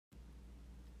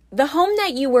The home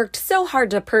that you worked so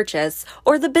hard to purchase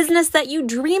or the business that you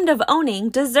dreamed of owning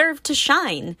deserve to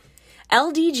shine.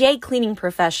 LDJ Cleaning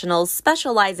Professionals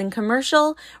specialize in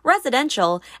commercial,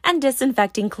 residential, and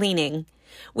disinfecting cleaning.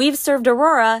 We've served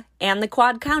Aurora and the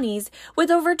Quad Counties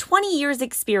with over 20 years'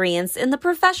 experience in the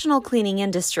professional cleaning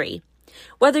industry.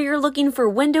 Whether you're looking for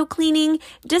window cleaning,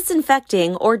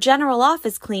 disinfecting, or general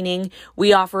office cleaning,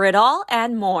 we offer it all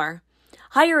and more.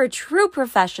 Hire a true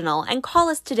professional and call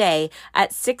us today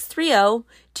at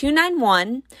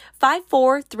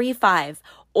 630-291-5435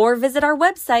 or visit our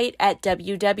website at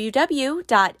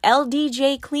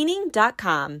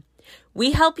www.ldjcleaning.com.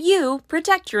 We help you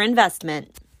protect your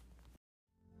investment.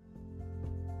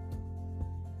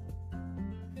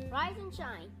 Rise and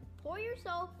shine. Pour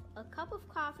yourself a cup of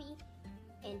coffee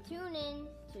and tune in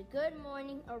to Good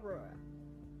Morning Aurora.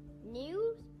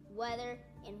 News, weather,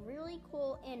 and really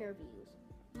cool interviews.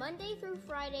 Monday through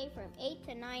Friday from 8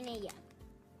 to 9 a.m.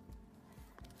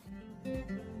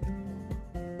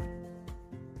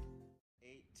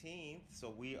 18th,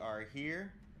 so we are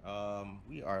here.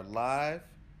 We are live,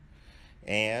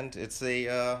 and it's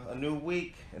a new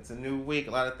week. It's a new week.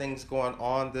 A lot of things going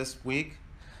on this week.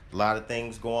 A lot of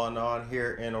things going on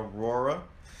here in Aurora,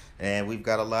 and we've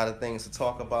got a lot of things to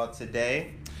talk about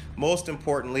today. Most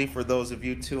importantly, for those of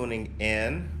you tuning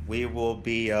in, we will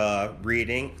be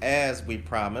reading, as we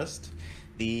promised,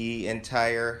 the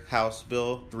entire House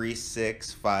Bill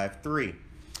 3653.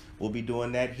 We'll be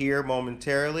doing that here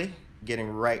momentarily, getting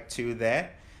right to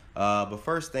that. But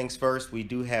first things first, we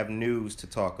do have news to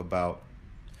talk about.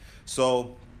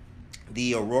 So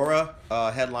the Aurora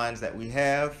headlines that we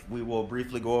have, we will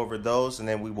briefly go over those, and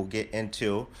then we will get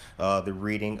into the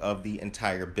reading of the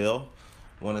entire bill.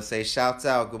 I want to say shouts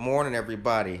out. Good morning,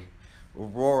 everybody.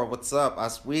 Aurora, what's up?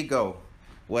 Oswego,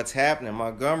 what's happening?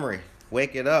 Montgomery,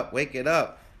 wake it up, wake it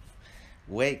up.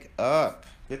 Wake up.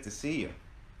 Good to see you.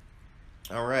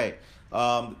 All right.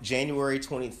 January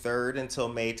 23rd until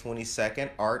May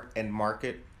 22nd, Art and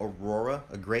Market Aurora,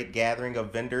 a great gathering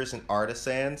of vendors and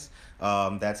artisans.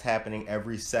 That's happening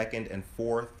every second and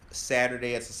fourth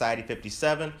Saturday at Society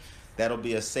 57. That'll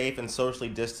be a safe and socially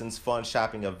distanced fun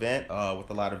shopping event with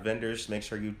a lot of vendors. Make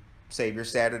sure you save your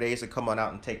Saturdays and come on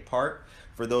out and take part.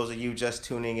 For those of you just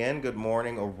tuning in, good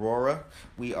morning, Aurora.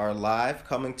 We are live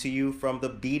coming to you from the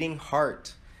beating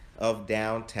heart of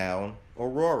downtown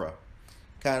Aurora.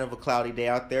 Kind of a cloudy day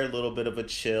out there, a little bit of a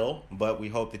chill, but we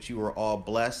hope that you are all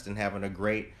blessed and having a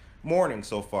great morning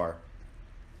so far.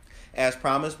 As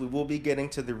promised, we will be getting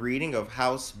to the reading of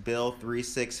House Bill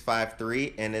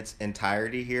 3653 in its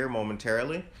entirety here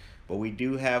momentarily, but we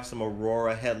do have some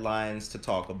Aurora headlines to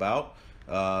talk about,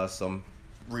 some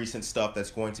recent stuff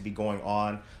that's going to be going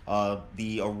on.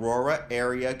 The Aurora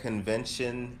Area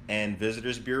Convention and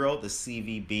Visitors Bureau, the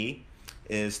CVB,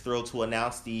 is thrilled to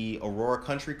announce the Aurora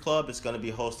Country Club is going to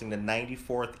be hosting the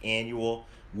 94th annual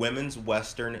Women's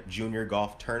Western Junior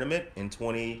Golf Tournament in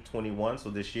 2021, so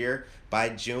this year. By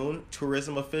June,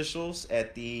 tourism officials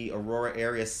at the Aurora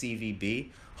Area CVB,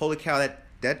 holy cow,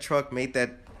 that truck made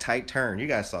that tight turn. You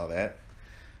guys saw that.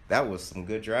 That was some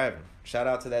good driving. Shout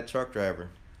out to that truck driver.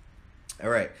 All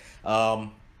right.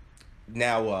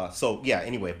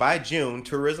 Anyway, by June,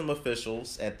 tourism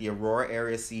officials at the Aurora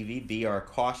Area CVB are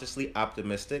cautiously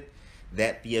optimistic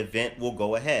that the event will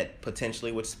go ahead,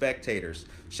 potentially with spectators.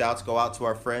 Shouts go out to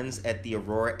our friends at the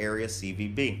Aurora Area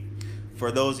CVB.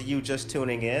 For those of you just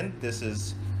tuning in, this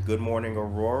is Good Morning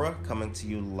Aurora, coming to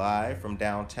you live from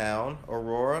downtown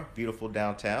Aurora, beautiful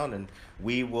downtown, and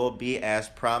we will be, as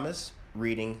promised,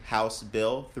 reading House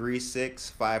Bill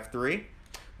 3653.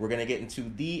 We're going to get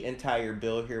into the entire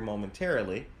bill here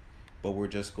momentarily, but we're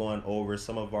just going over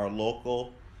some of our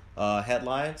local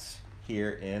headlines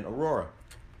here in Aurora.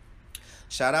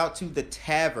 Shout out to The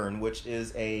Tavern, which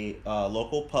is a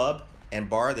local pub and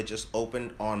bar that just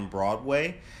opened on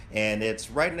Broadway, and it's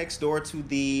right next door to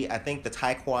the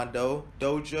Taekwondo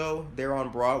dojo there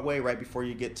on Broadway, right before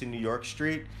you get to New York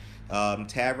Street.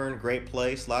 Tavern, great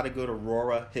place, a lot of good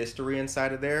Aurora history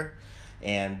inside of there,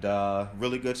 and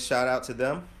really good shout out to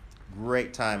them.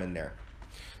 Great time in there.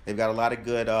 They've got a lot of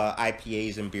good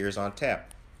IPAs and beers on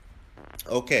tap.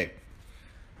 Okay,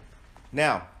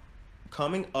 now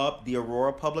coming up, the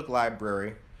Aurora Public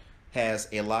Library has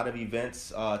a lot of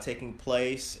events taking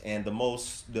place, and the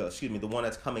one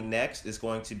that's coming next is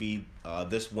going to be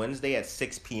this Wednesday at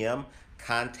 6 p.m.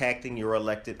 Contacting your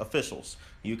elected officials.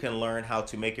 You can learn how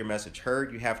to make your message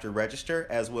heard. You have to register,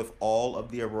 as with all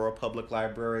of the Aurora Public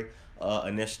Library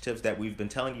initiatives that we've been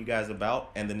telling you guys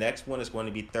about. And the next one is going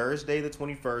to be Thursday the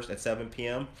 21st at 7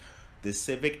 p.m. The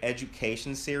Civic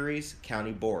Education Series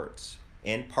County Boards,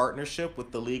 in partnership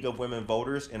with the League of Women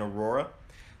Voters in Aurora.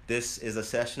 This is a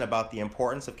session about the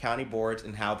importance of county boards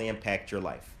and how they impact your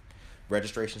life.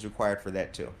 Registration is required for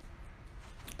that too.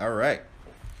 All right.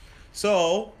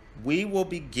 So we will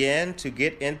begin to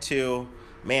get into,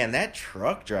 man, that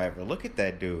truck driver. Look at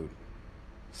that dude.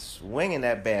 Swinging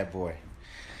that bad boy.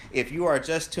 If you are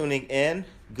just tuning in,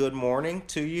 good morning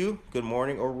to you. Good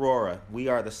morning, Aurora. We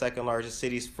are the second largest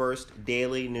city's first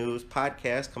daily news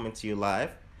podcast coming to you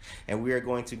live. And we are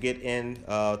going to get in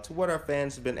to what our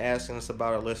fans have been asking us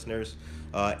about, our listeners,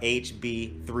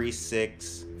 HB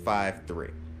 3653.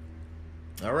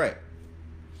 All right.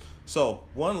 So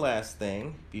one last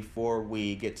thing before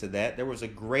we get to that. There was a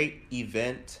great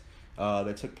event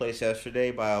that took place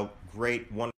yesterday by a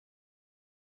great, wonderful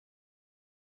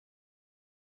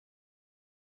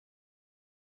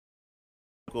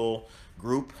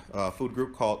group, food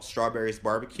group called Strawberries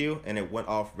Barbecue, and it went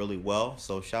off really well.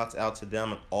 So shouts out to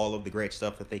them and all of the great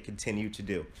stuff that they continue to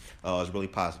do. It was really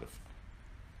positive.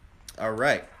 All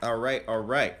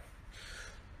right.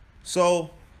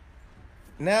 So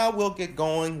now we'll get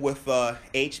going with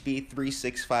HB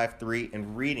 3653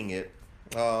 and reading it.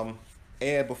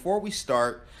 And before we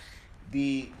start,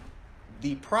 the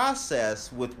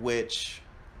process with which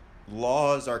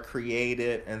laws are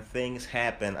created and things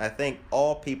happen, I think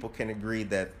all people can agree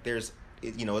that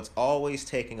it's always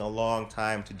taking a long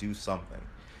time to do something.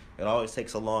 It always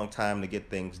takes a long time to get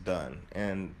things done.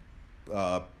 And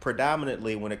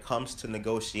predominantly when it comes to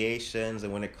negotiations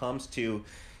and when it comes to,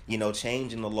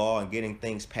 changing the law and getting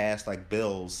things passed like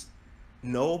bills,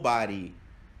 nobody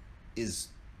is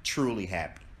truly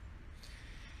happy.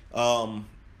 And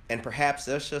perhaps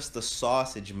that's just the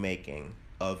sausage making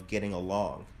of getting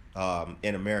along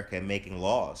in America and making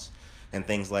laws and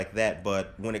things like that.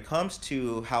 But when it comes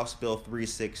to House Bill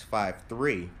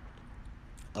 3653,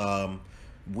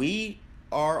 we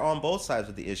are on both sides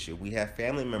of the issue. We have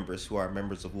family members who are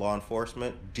members of law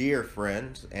enforcement, dear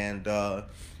friends, and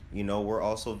we're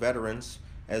also veterans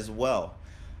as well.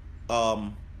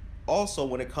 Also,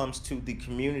 when it comes to the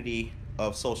community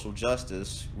of social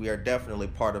justice, we are definitely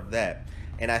part of that.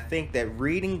 And I think that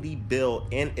reading the bill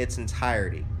in its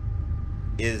entirety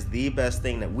is the best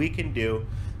thing that we can do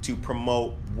to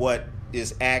promote what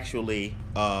is actually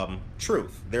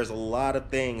truth. There's a lot of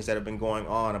things that have been going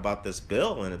on about this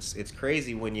bill, and it's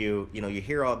crazy when you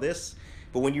hear all this,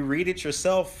 but when you read it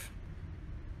yourself,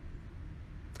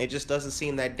 it just doesn't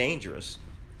seem that dangerous.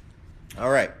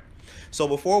 All right. So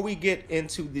before we get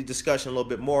into the discussion a little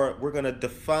bit more, we're going to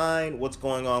define what's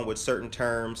going on with certain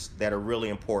terms that are really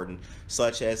important,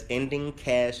 such as ending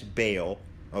cash bail,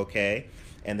 okay,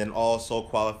 and then also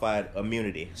qualified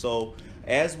immunity. So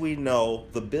as we know,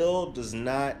 the bill does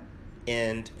not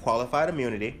end qualified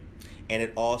immunity, and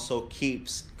it also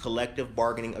keeps collective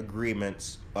bargaining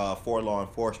agreements for law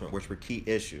enforcement, which were key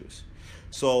issues.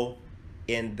 So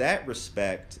in that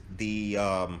respect, the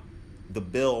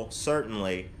bill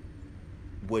certainly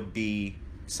would be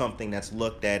something that's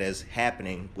looked at as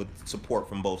happening with support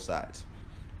from both sides.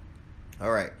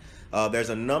 All right. There's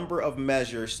a number of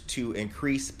measures to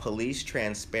increase police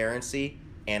transparency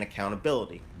and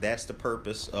accountability. That's the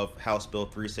purpose of House Bill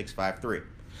 3653.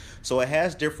 So it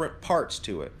has different parts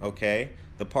to it, okay?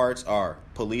 The parts are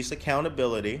police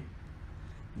accountability,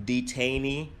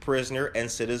 detainee, prisoner, and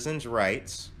citizens'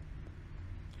 rights,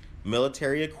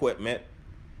 military equipment,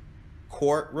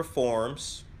 court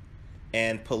reforms,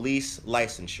 and police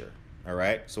licensure. All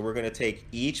right, so we're going to take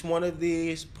each one of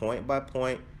these point by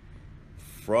point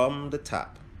from the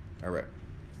top. All right,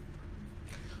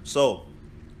 so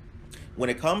when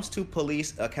it comes to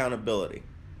police accountability,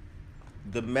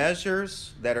 the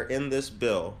measures that are in this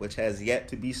bill, which has yet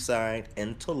to be signed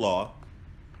into law,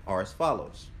 are as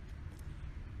follows.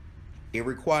 It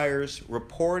requires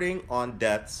reporting on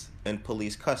deaths in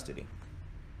police custody.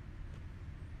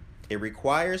 It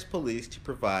requires police to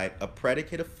provide a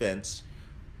predicate offense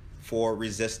for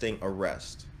resisting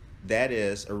arrest. That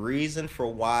is a reason for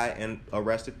why an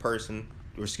arrest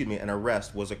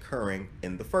was occurring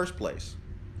in the first place.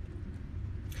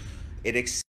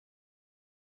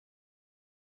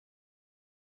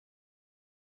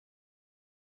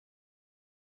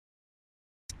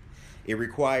 It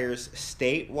requires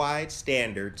statewide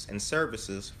standards and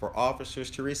services for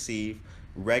officers to receive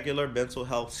regular mental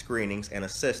health screenings and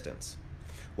assistance,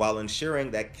 while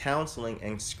ensuring that counseling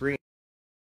and screening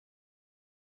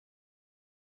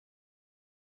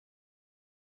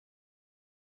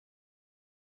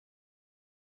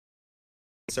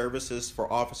services for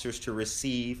officers to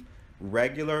receive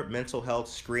regular mental health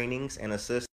screenings and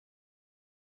assistance.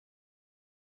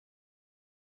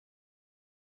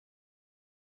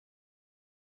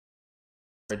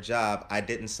 A job I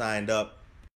didn't sign up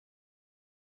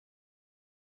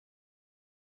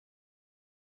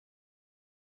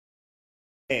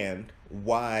and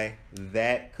why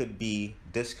that could be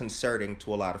disconcerting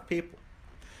to a lot of people.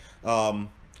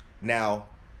 Now,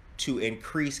 to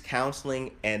increase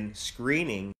counseling and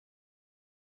screening,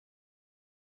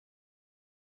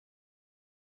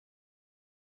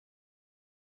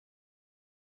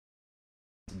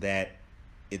 that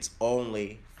it's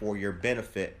only for your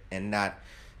benefit and not,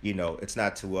 it's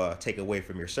not to take away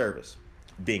from your service,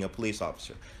 being a police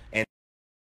officer. And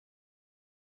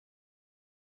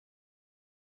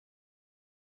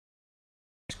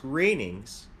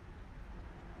screenings,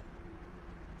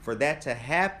 for that to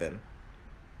happen,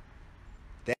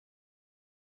 that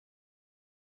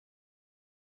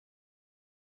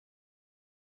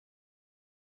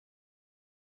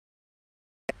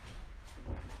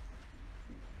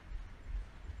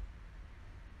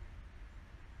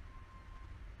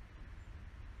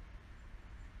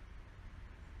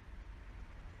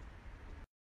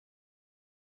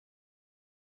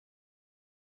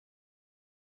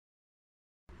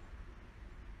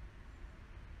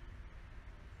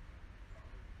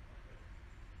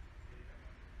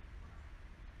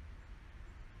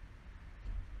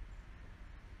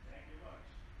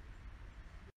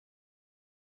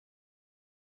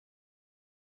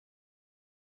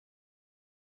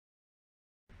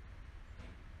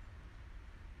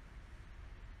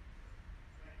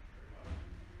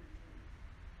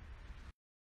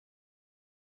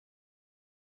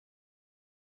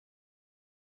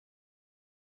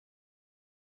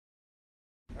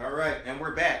all right, and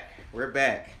we're back. We're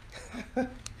back.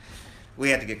 We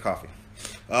had to get coffee.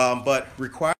 But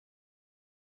require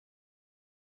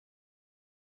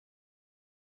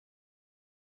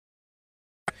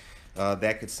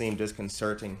that could seem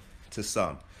disconcerting to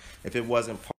some. If it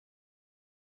wasn't part.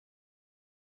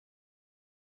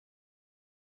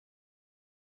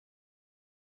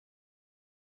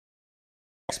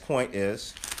 Next point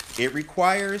is, it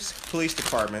requires police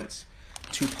departments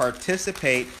to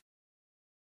participate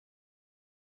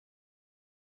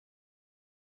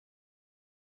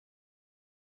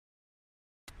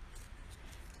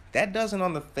That doesn't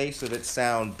on the face of it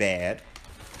sound bad,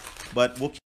 but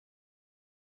we'll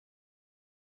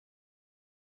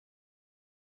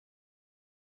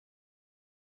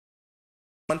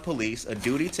on police a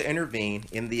duty to intervene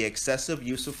in the excessive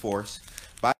use of force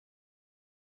by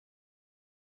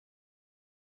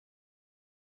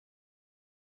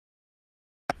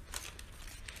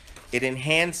it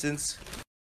enhances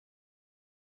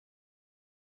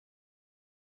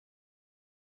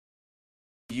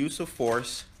use of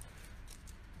force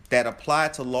that apply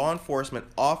to law enforcement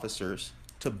officers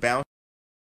to bounce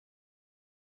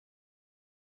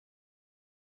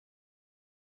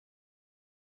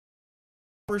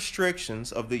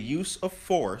restrictions of the use of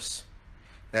force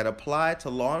that apply to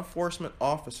law enforcement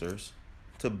officers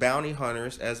to bounty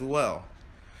hunters as well.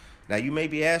 Now you may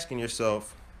be asking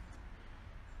yourself,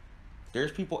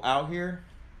 there's people out here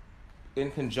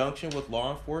in conjunction with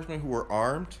law enforcement who are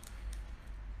armed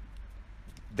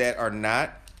that are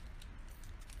not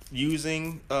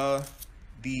using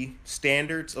the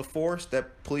standards of force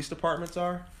that police departments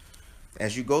are.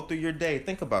 As you go through your day,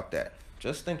 think about that.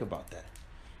 Just think about that.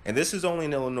 And this is only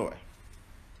in Illinois.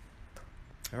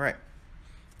 All right.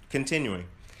 Continuing.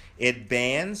 It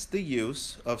bans the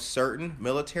use of certain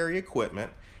military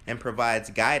equipment and provides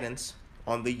guidance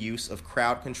on the use of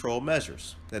crowd control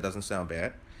measures. That doesn't sound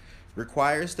bad.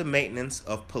 Requires the maintenance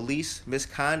of police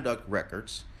misconduct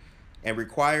records and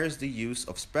requires the use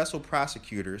of special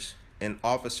prosecutors in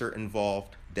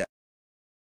officer-involved deaths.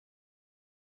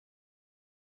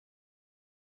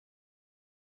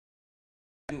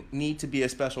 Need to be a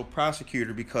special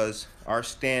prosecutor because our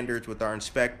standards with our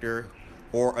inspector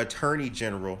or attorney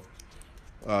general,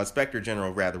 inspector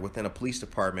general rather, within a police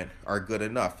department are good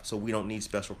enough, so we don't need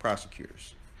special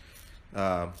prosecutors.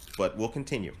 But we'll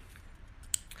continue.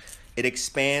 It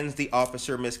expands the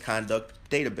officer misconduct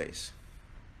database.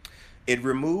 It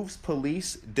removes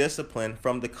police discipline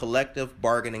from the collective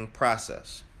bargaining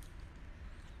process.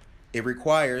 It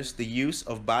requires the use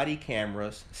of body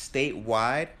cameras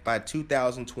statewide by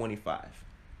 2025.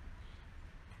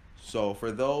 So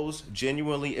for those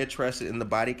genuinely interested in the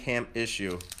body cam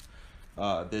issue,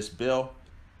 this bill,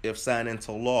 if signed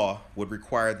into law, would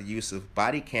require the use of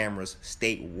body cameras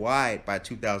statewide by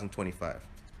 2025.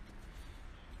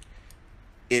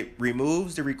 It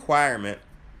removes the requirement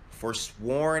for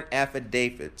sworn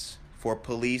affidavits for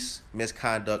police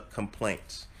misconduct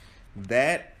complaints.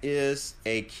 That is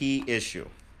a key issue,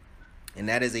 and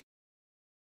that is a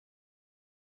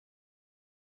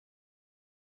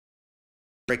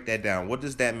break that down. What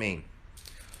does that mean?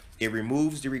 It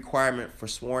removes the requirement for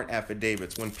sworn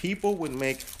affidavits. When people would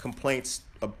make complaints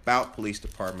about police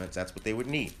departments, that's what they would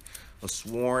need, a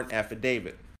sworn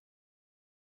affidavit.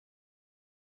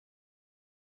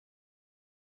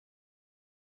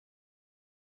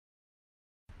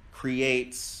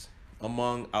 Creates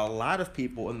among a lot of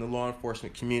people in the law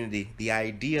enforcement community the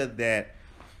idea that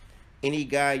any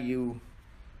guy you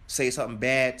say something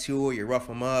bad to, or you rough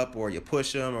them up, or you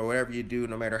push them, or whatever you do,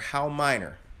 no matter how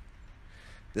minor,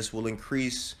 this will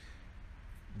increase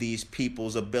these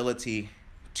people's ability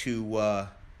to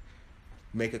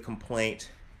make a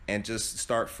complaint and just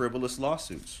start frivolous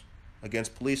lawsuits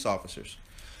against police officers.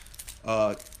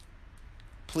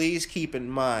 Please keep in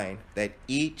mind that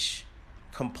each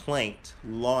complaint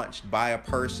launched by a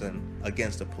person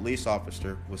against a police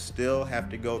officer will still have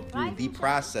to go through the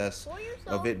process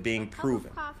of it being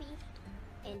proven. Coffee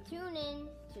and tune in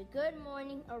to Good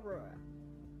Morning Aurora.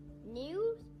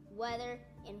 News, weather,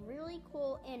 and really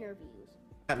cool interviews.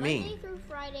 That mean Monday through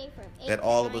Friday from 8 that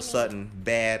all to of a 9 sudden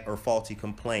bad or faulty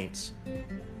complaints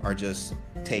are just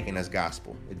taken as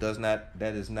gospel. That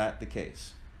is not the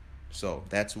case. So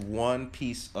that's one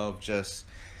piece of just,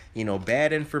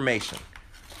 bad information.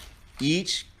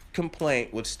 Each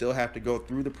complaint would still have to go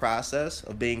through the process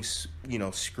of being,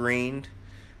 screened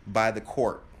by the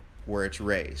court where it's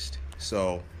raised.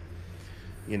 So,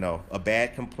 a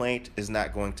bad complaint is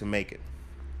not going to make it.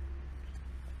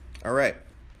 All right.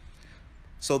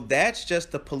 So that's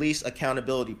just the police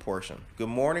accountability portion. Good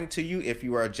morning to you if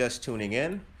you are just tuning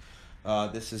in.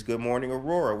 This is Good Morning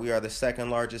Aurora. We are the second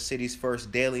largest city's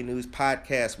first daily news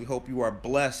podcast. We hope you are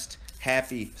blessed,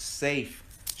 happy, safe,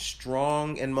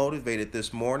 strong, and motivated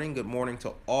this morning. Good morning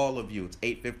to all of you. It's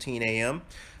 8:15 a.m.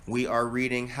 We are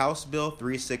reading House Bill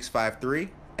 3653,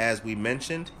 as we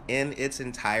mentioned, in its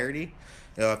entirety.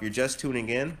 If you're just tuning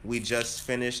in, we just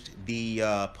finished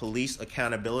the police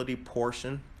accountability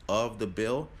portion of the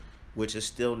bill, which is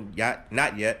still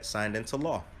not yet signed into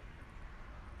law.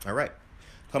 All right.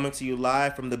 Coming to you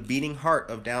live from the beating heart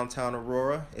of downtown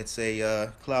Aurora. It's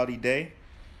a cloudy day,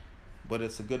 but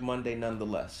it's a good Monday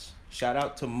nonetheless. Shout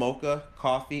out to Mocha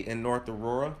Coffee in North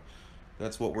Aurora.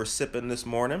 That's what we're sipping this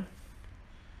morning.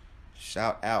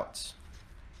 Shout out.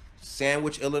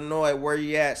 Sandwich, Illinois, where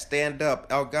you at? Stand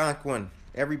up. Algonquin,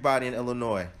 everybody in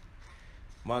Illinois.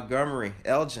 Montgomery,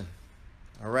 Elgin.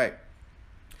 All right.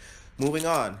 Moving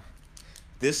on.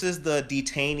 This is the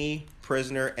detainee,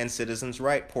 prisoner, and citizens'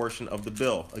 right portion of the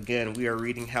bill. Again, we are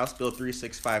reading House Bill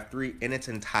 3653 in its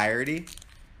entirety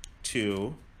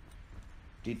to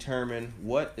determine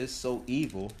what is so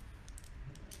evil,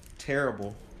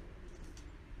 terrible,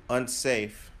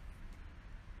 unsafe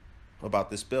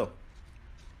about this bill.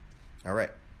 All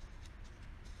right.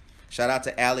 Shout out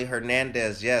to Ali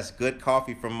Hernandez. Yes, good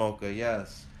coffee from Mocha.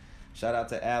 Yes. Shout out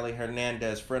to Ali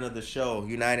Hernandez, friend of the show,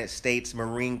 United States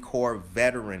Marine Corps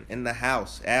veteran in the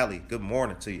house. Ali, good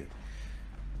morning to you.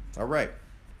 All right.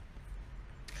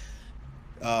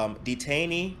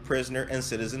 Detainee, prisoner, and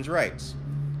citizens' rights.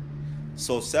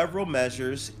 So several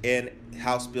measures in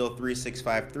House Bill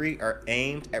 3653 are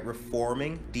aimed at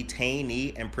reforming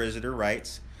detainee and prisoner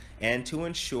rights and to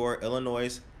ensure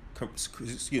Illinois'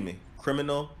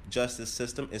 criminal justice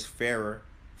system is fairer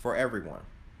for everyone.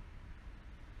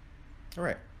 All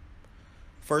right.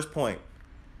 First point.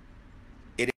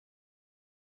 It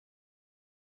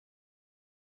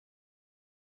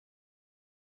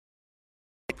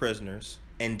is prisoners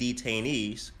and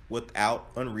detainees without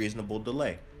unreasonable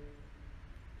delay.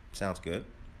 Sounds good.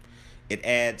 It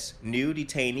adds new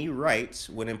detainee rights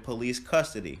when in police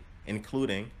custody,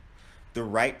 including the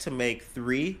right to make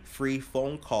 3 free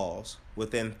phone calls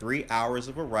within 3 hours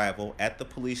of arrival at the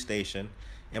police station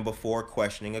and before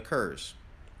questioning occurs.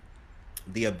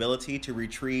 The ability to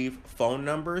retrieve phone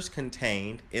numbers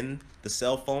contained in the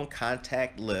cell phone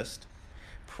contact list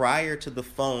prior to the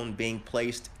phone being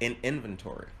placed in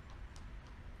inventory.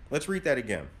 Let's read that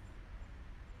again.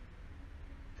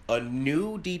 A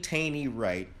new detainee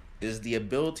right is the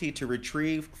ability to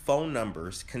retrieve phone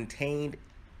numbers contained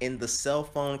in the cell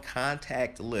phone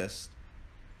contact list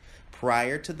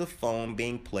prior to the phone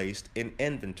being placed in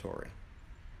inventory.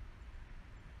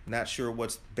 Not sure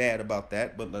what's bad about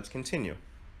that, but let's continue.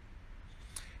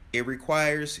 It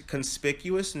requires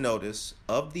conspicuous notice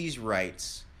of these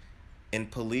rights in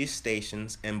police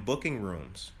stations and booking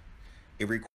rooms. It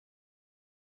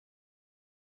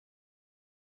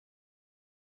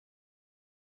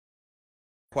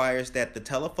requires that the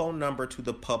telephone number to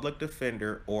the public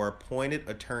defender or appointed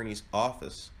attorney's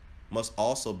office must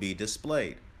also be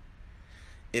displayed.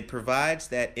 It provides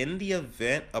that in the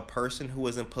event a person who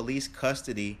is in police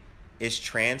custody is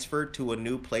transferred to a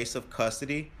new place of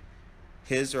custody,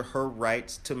 his or her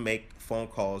rights to make phone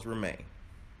calls remain.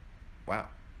 Wow.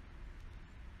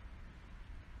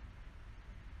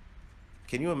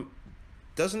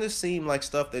 Doesn't this seem like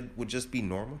stuff that would just be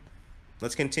normal?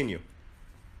 Let's continue.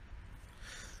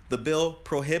 The bill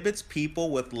prohibits people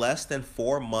with less than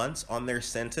 4 months on their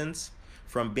sentence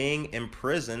from being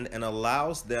imprisoned and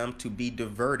allows them to be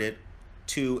diverted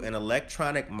to an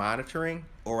electronic monitoring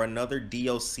or another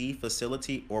DOC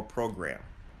facility or program.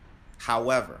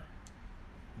 However,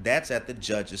 that's at the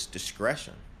judge's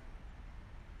discretion.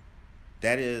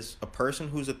 That is, a person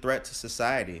who's a threat to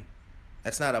society,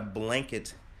 that's not a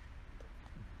blanket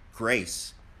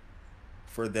grace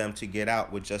for them to get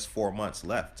out with just 4 months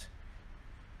left.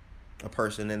 A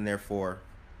person in there for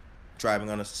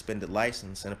driving on a suspended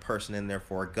license and a person in there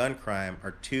for a gun crime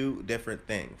are two different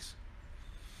things.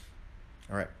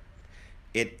 All right.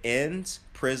 It ends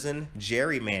prison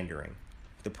gerrymandering,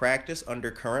 the practice under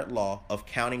current law of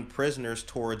counting prisoners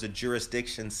towards a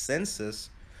jurisdiction's census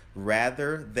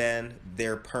rather than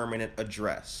their permanent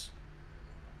address.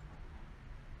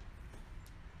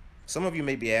 Some of you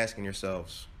may be asking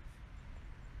yourselves,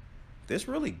 this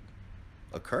really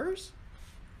occurs?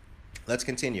 Let's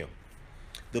continue.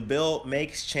 The bill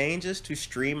makes changes to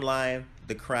streamline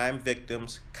the crime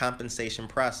victims' compensation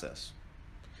process.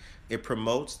 It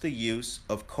promotes the use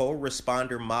of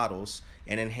co-responder models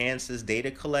and enhances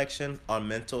data collection on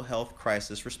mental health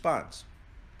crisis response.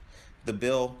 The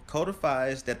bill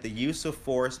codifies that the use of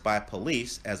force by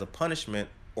police as a punishment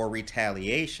or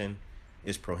retaliation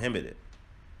is prohibited.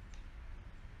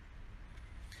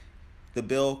 The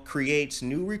bill creates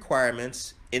new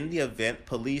requirements in the event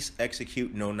police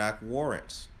execute no-knock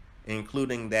warrants,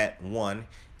 including that 1,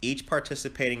 each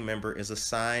participating member is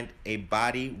assigned a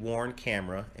body-worn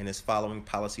camera and is following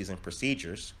policies and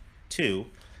procedures. 2,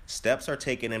 steps are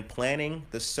taken in planning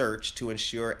the search to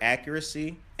ensure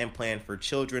accuracy and plan for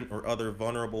children or other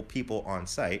vulnerable people on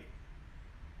site.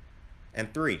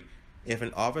 And 3, if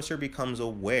an officer becomes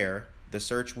aware the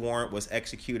search warrant was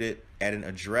executed at an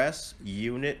address,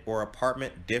 unit, or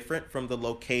apartment different from the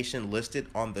location listed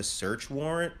on the search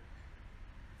warrant,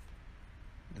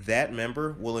 that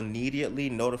member will immediately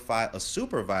notify a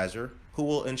supervisor who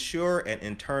will ensure an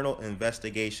internal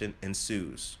investigation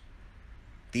ensues.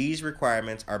 These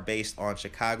requirements are based on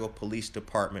Chicago Police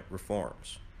Department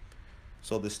reforms.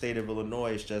 So the state of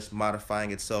Illinois is just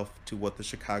modifying itself to what the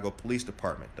Chicago Police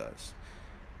Department does.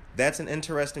 That's an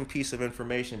interesting piece of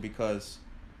information because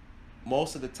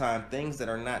most of the time things that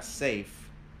are not safe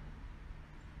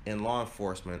in law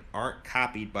enforcement aren't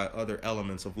copied by other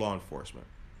elements of law enforcement.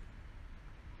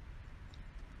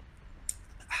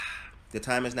 The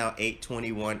time is now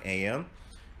 8:21 a.m.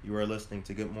 You are listening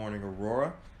to Good Morning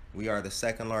Aurora. We are the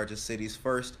second largest city's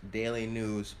first daily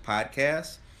news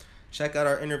podcast. Check out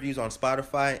our interviews on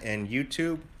Spotify and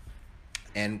YouTube.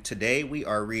 And today we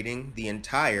are reading the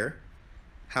entire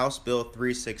House Bill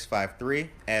 3653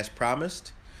 as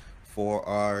promised for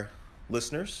our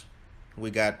listeners. We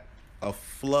got a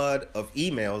flood of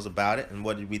emails about it and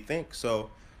what did we think. So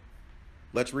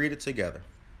let's read it together.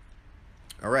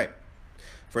 All right.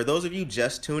 For those of you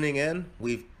just tuning in,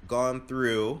 we've gone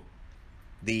through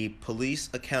the police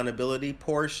accountability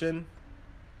portion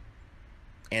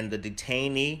and the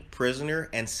detainee, prisoner,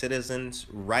 and citizens'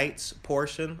 rights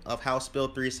portion of House Bill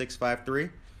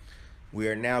 3653. We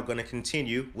are now going to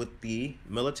continue with the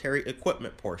military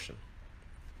equipment portion.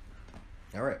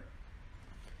 All right.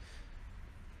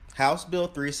 House Bill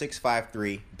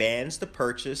 3653 bans the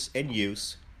purchase and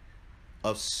use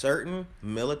of certain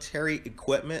military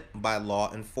equipment by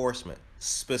law enforcement,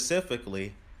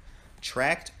 specifically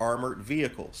tracked armored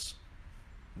vehicles.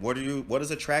 What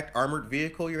is a tracked armored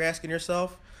vehicle, you're asking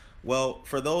yourself? Well,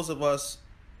 for those of us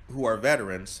who are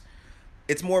veterans,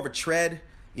 it's more of a tread.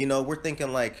 We're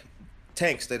thinking like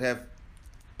tanks that have,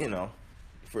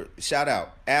 for shout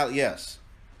out, yes.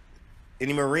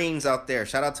 Any Marines out there,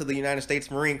 shout out to the United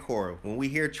States Marine Corps. When we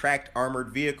hear tracked armored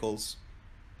vehicles,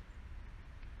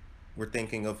 we're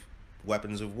thinking of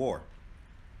weapons of war.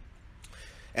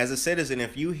 As a citizen,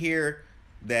 if you hear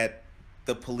that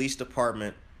the police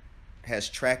department has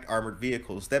tracked armored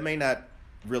vehicles, that may not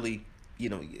really,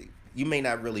 you may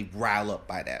not really rile up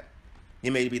by that.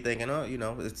 You may be thinking,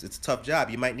 it's a tough job.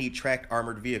 You might need tracked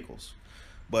armored vehicles.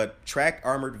 But tracked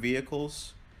armored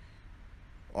vehicles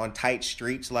on tight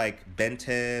streets like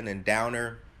Benton and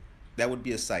Downer, that would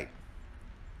be a sight.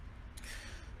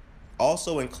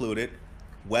 Also included,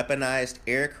 weaponized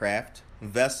aircraft,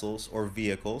 vessels, or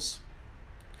vehicles,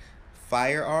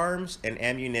 firearms and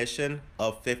ammunition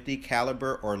of .50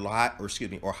 caliber or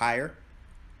higher,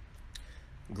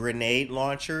 grenade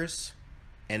launchers,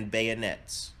 and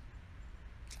bayonets.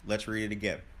 Let's read it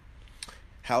again.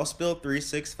 House Bill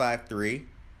 3653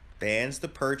 bans the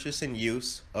purchase and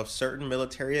use of certain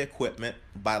military equipment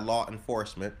by law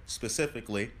enforcement,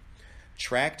 specifically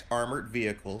tracked armored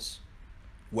vehicles,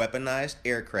 weaponized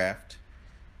aircraft,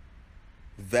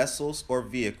 vessels or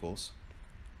vehicles,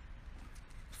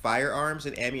 firearms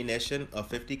and ammunition of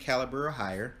 50 caliber or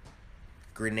higher,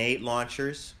 grenade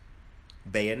launchers,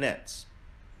 bayonets.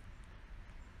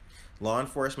 Law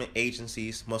enforcement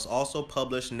agencies must also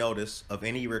publish notice of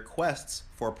any requests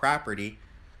for property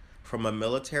from a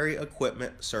military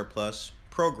equipment surplus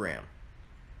program.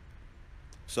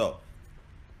 So,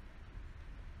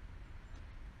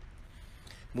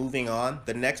 moving on,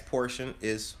 the next portion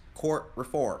is court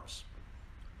reforms.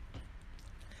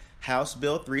 House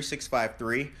Bill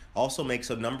 3653 also makes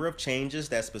a number of changes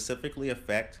that specifically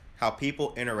affect how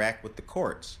people interact with the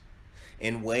courts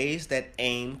in ways that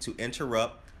aim to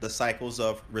interrupt the cycles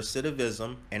of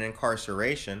recidivism and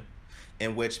incarceration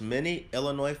in which many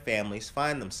Illinois families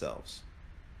find themselves.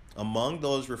 Among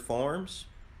those reforms,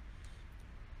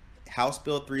 House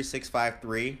Bill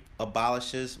 3653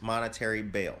 abolishes monetary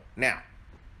bail. Now,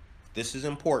 this is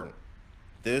important.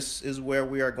 This is where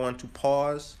we are going to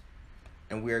pause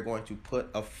and we are going to put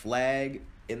a flag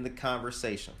in the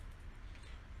conversation.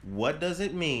 What does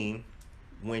it mean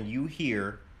when you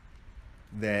hear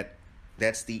that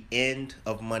that's the end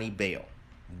of money bail?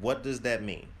 What does that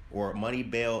mean? Or money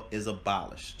bail is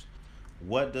abolished.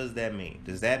 What does that mean?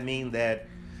 Does that mean that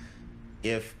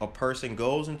if a person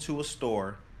goes into a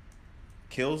store,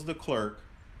 kills the clerk,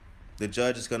 the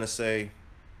judge is going to say,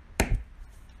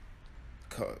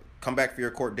 come back for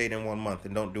your court date in 1 month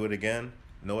and don't do it again?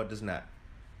 No, it does not.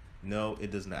 No, it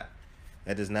does not.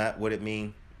 That is not what it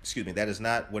means. That is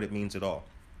not what it means at all.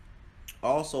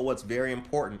 Also, what's very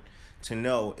important to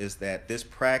know is that this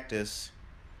practice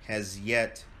has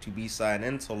yet to be signed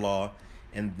into law,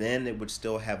 and then it would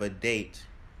still have a date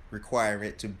requiring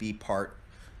it to be part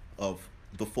of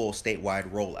the full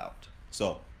statewide rollout.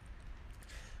 So,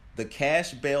 the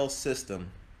cash bail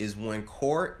system is when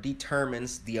court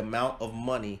determines the amount of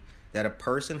money that a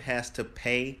person has to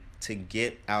pay to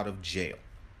get out of jail.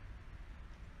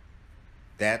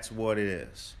 That's what it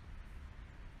is.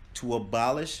 To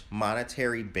abolish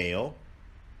monetary bail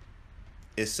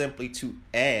is simply to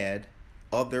add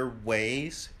other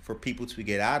ways for people to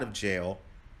get out of jail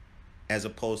as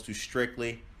opposed to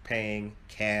strictly paying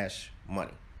cash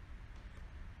money.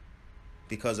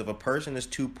 Because if a person is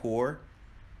too poor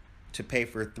to pay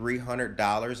for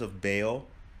 $300 of bail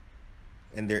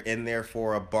and they're in there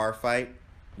for a bar fight,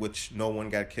 which no one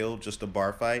got killed, just a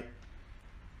bar fight,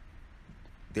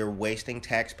 they're wasting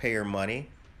taxpayer money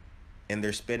and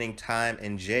they're spending time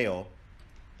in jail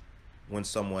when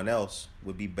someone else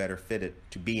would be better fitted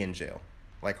to be in jail,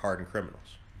 like hardened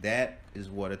criminals. That is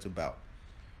what it's about.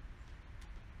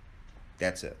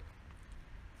 That's it.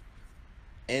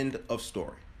 End of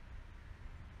story.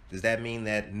 Does that mean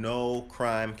that no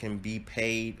crime can be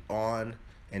paid on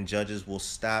and judges will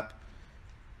stop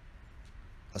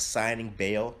assigning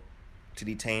bail to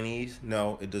detainees?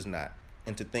 No, it does not.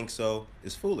 And to think so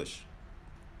is foolish.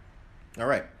 All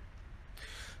right.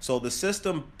 So the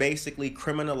system basically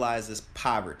criminalizes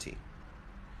poverty.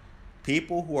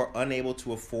 People who are unable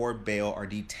to afford bail are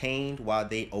detained while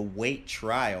they await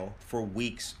trial for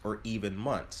weeks or even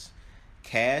months.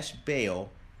 Cash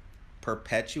bail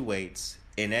perpetuates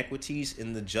inequities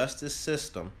in the justice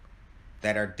system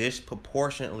that are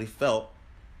disproportionately felt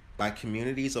by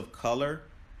communities of color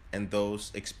and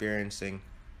those experiencing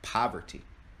poverty.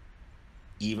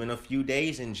 Even a few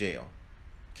days in jail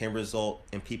can result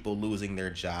in people losing their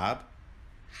job,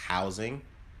 housing,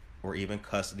 or even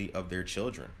custody of their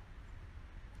children.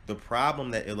 The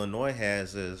problem that Illinois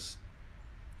has is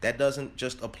that doesn't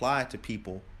just apply to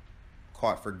people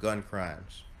caught for gun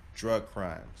crimes, drug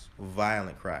crimes,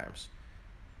 violent crimes.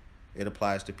 It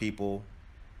applies to people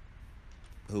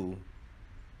who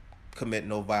commit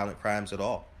no violent crimes at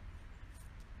all.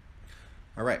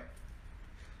 All right.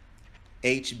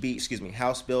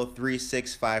 House Bill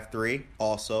 3653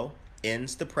 also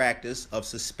ends the practice of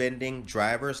suspending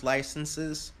driver's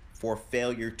licenses for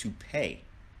failure to pay.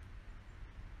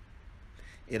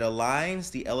 It aligns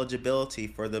the eligibility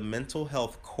for the mental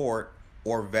health court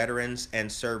or Veterans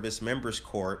and Service Members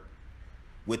Court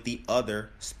with the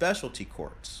other specialty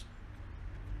courts.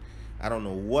 I don't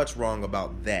know what's wrong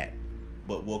about that,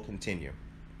 but we'll continue.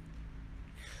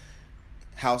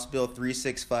 House Bill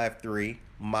 3653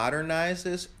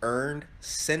 modernizes earned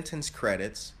sentence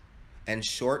credits and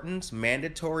shortens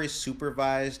mandatory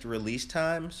supervised release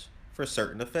times for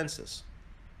certain offenses.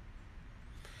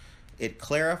 It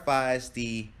clarifies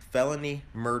the felony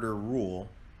murder rule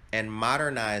and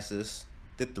modernizes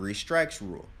the three strikes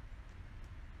rule.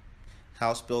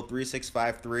 House Bill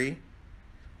 3653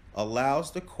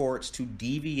 allows the courts to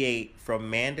deviate from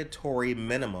mandatory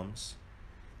minimums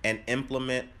and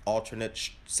implement alternate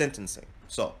sentencing.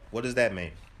 So, what does that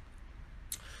mean?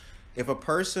 If a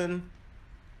person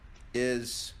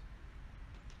steals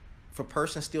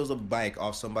a bike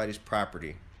off somebody's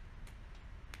property,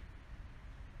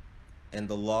 and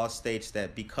the law states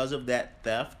that because of that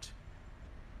theft,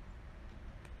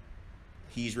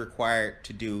 he's required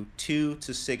to do 2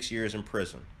 to 6 years in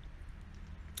prison.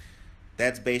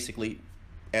 That's basically,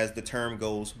 as the term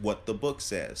goes, what the book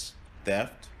says.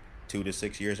 Theft, 2 to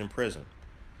 6 years in prison.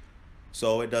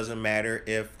 So it doesn't matter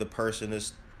if the person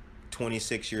is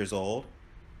 26 years old,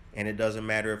 and it doesn't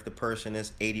matter if the person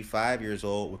is 85 years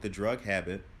old with a drug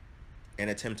habit and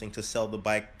attempting to sell the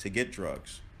bike to get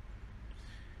drugs.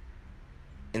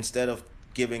 Instead of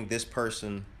giving this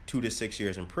person 2 to 6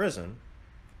 years in prison,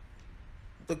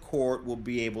 the court will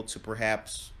be able to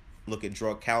perhaps look at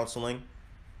drug counseling,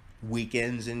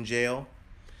 weekends in jail,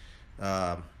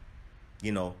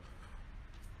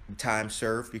 time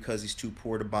served because he's too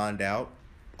poor to bond out,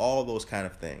 all those kind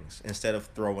of things, instead of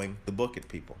throwing the book at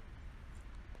people.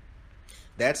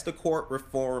 That's the court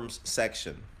reforms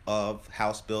section of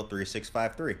House Bill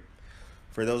 3653.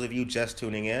 For those of you just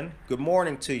tuning in, good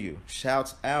morning to you.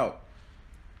 Shouts out.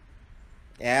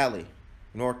 Allie,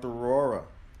 North Aurora.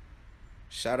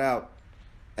 Shout out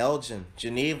Elgin,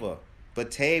 Geneva,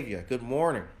 Batavia, good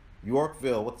morning.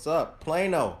 Yorkville, what's up?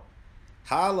 Plano,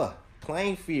 Holla,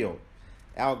 Plainfield,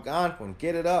 Algonquin,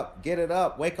 get it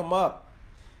up, wake them up.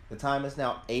 The time is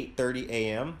now 8:30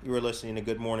 a.m. You are listening to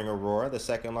Good Morning Aurora, the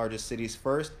second largest city's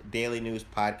first daily news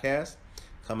podcast,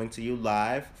 coming to you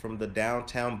live from the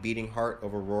downtown beating heart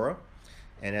of Aurora.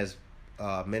 And as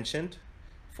mentioned,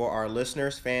 for our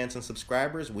listeners, fans, and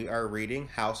subscribers, we are reading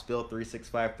House Bill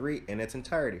 3653 in its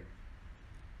entirety.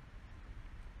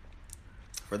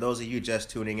 For those of you just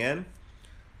tuning in,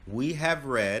 we have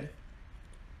read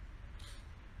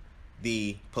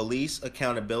the police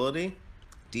accountability,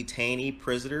 detainee,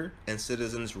 prisoner, and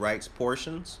citizens' rights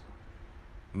portions,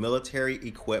 military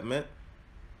equipment,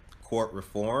 court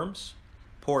reforms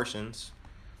portions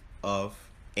of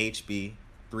HB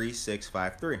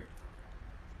 3653.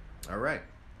 All right.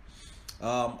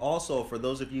 Also, for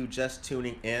those of you just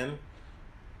tuning in,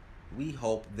 we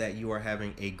hope that you are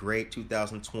having a great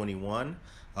 2021.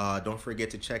 Don't forget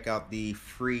to check out the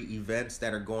free events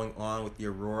that are going on with the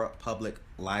Aurora Public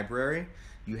Library.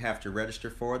 You have to register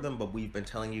for them, but we've been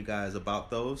telling you guys about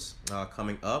those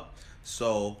coming up.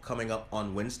 So coming up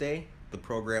on Wednesday, the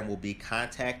program will be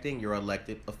contacting your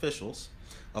elected officials,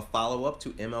 a follow-up to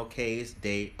MLK's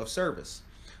Day of Service.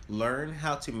 Learn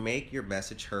how to make your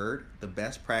message heard, the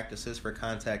best practices for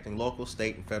contacting local,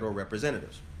 state, and federal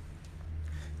representatives.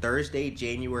 Thursday,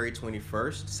 January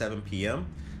 21st, 7 p.m.,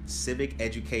 Civic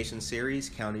Education Series,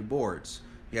 County Boards.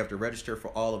 You have to register for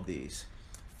all of these.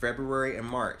 February and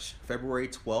March. February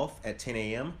 12th at 10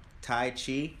 a.m., Tai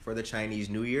Chi for the Chinese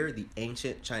New Year, the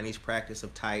ancient Chinese practice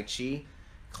of Tai Chi,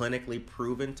 clinically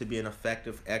proven to be an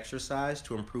effective exercise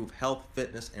to improve health,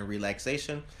 fitness, and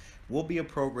relaxation, will be a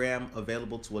program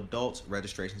available to adults.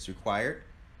 Registrations required.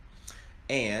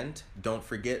 And don't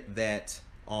forget that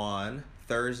on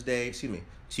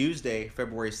Tuesday,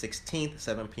 February 16th,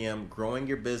 7 p.m., Growing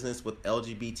Your Business with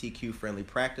LGBTQ-Friendly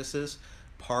Practices,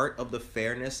 part of the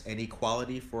Fairness and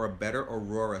Equality for a Better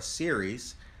Aurora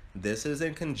series. This is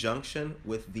in conjunction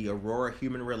with the Aurora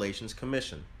Human Relations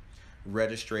Commission.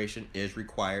 Registration is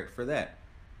required for that.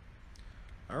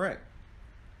 All right.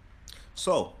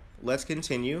 So let's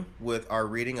continue with our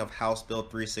reading of House Bill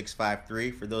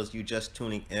 3653. For those of you just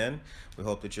tuning in, we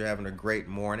hope that you're having a great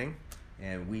morning.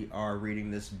 And we are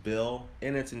reading this bill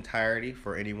in its entirety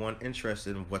for anyone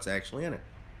interested in what's actually in it.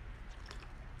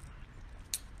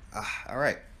 All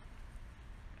right.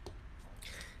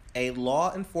 A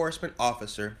law enforcement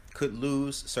officer could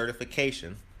lose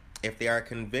certification if they are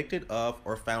convicted of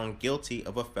or found guilty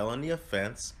of a felony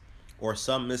offense or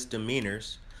some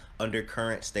misdemeanors under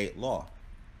current state law.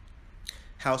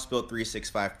 House Bill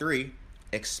 3653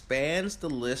 expands the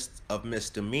list of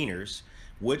misdemeanors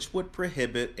which would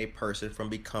prohibit a person from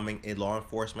becoming a law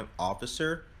enforcement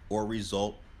officer or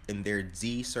result in their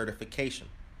decertification.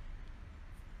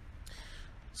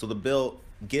 So the bill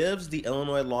gives the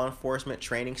Illinois Law Enforcement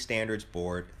Training Standards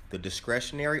Board the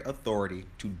discretionary authority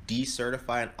to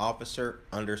decertify an officer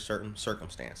under certain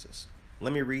circumstances.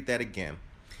 Let me read that again.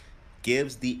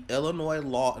 Gives the Illinois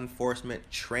Law Enforcement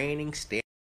Training Standards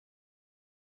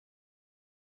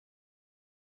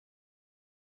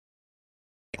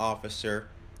officer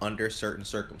under certain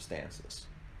circumstances.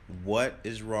 What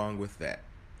is wrong with that?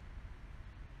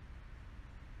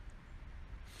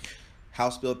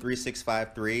 House Bill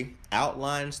 3653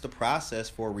 outlines the process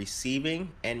for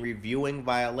receiving and reviewing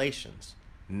violations,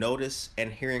 notice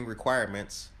and hearing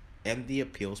requirements, and the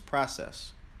appeals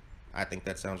process. I think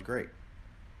that sounds great.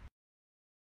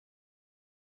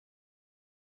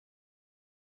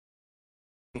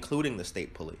 Including the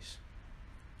state police.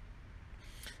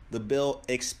 The bill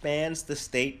expands the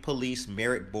state police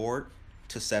merit board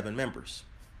to 7 members.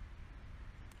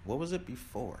 What was it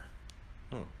before?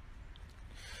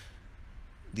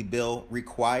 The bill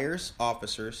requires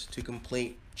officers to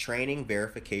complete training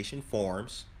verification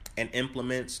forms and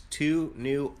implements 2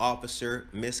 new officer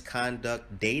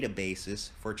misconduct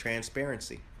databases for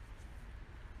transparency.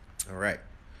 All right.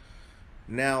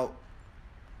 Now,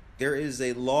 there is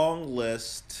a long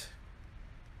list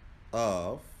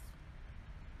of,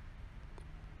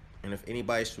 and if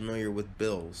anybody's familiar with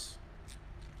bills,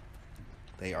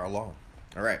 they are long.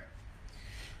 All right.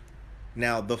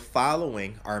 Now, the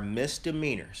following are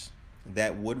misdemeanors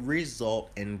that would result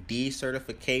in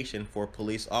decertification for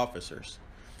police officers.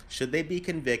 Should they be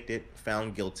convicted,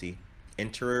 found guilty,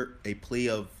 enter a plea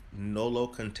of nolo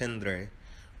contendere,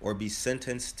 or be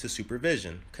sentenced to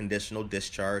supervision, conditional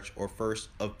discharge, or first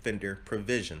offender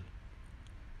provision,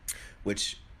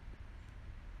 which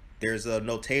there's a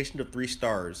notation of 3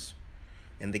 stars,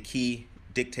 and the key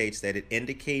dictates that it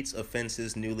indicates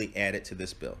offenses newly added to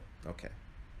this bill. Okay.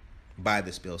 By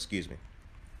this bill, excuse me.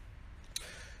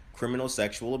 Criminal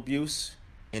sexual abuse,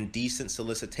 indecent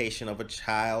solicitation of a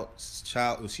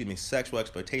sexual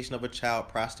exploitation of a child,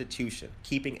 prostitution,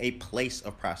 keeping a place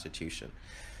of prostitution,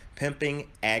 pimping,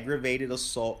 aggravated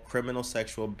assault, criminal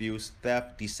sexual abuse,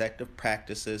 theft, deceptive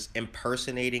practices,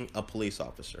 impersonating a police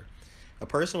officer. A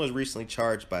person was recently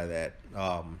charged by that.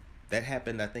 That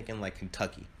happened, I think, in like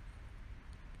Kentucky.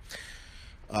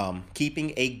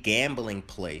 Keeping a gambling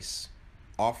place,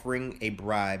 offering a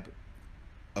bribe,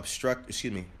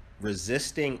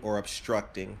 resisting or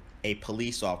obstructing a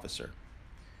police officer,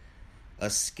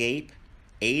 escape,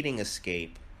 aiding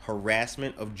escape,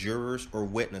 harassment of jurors or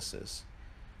witnesses,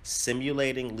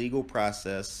 simulating legal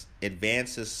process,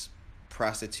 advances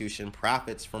prostitution,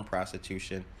 profits from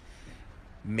prostitution,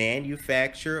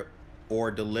 manufacture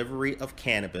or delivery of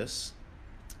cannabis,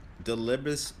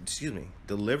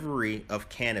 delivery of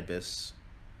cannabis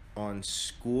on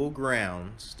school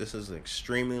grounds. This is an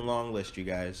extremely long list, you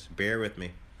guys. Bear with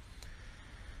me.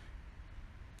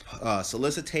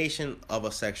 Solicitation of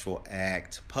a sexual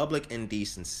act, public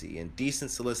indecency,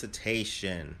 indecent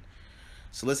solicitation,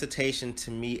 solicitation to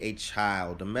meet a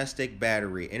child, domestic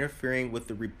battery, interfering with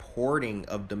the reporting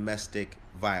of domestic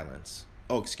violence.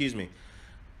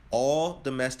 All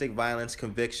domestic violence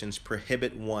convictions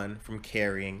prohibit one from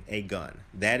carrying a gun.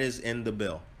 That is in the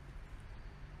bill.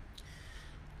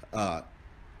 Back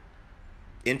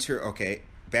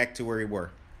to where we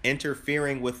were.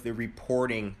 Interfering with the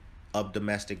reporting of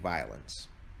domestic violence.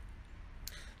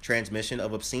 Transmission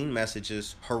of obscene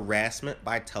messages, harassment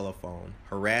by telephone,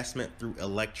 harassment through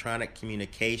electronic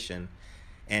communication,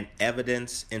 and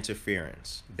evidence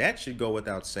interference. That should go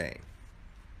without saying.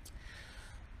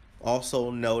 Also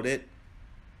noted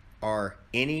are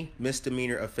any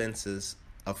misdemeanor offenses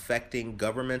affecting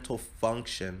governmental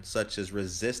function, such as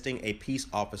resisting a peace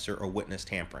officer or witness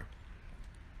tampering.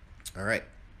 All right.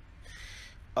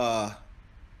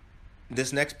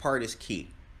 This next part is key.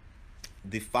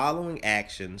 The following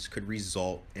actions could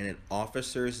result in an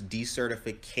officer's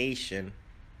decertification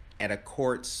at a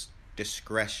court's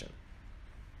discretion.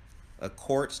 A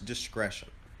court's discretion.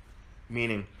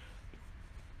 Meaning,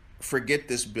 forget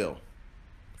this bill.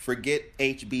 Forget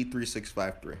HB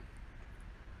 3653.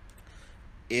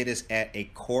 It is at a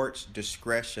court's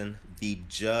discretion. The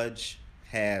judge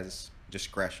has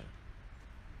discretion.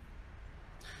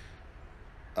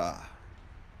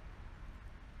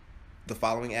 The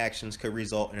following actions could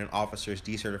result in an officer's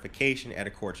decertification at a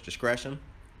court's discretion.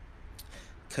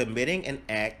 Committing an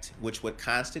act which would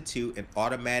constitute an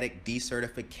automatic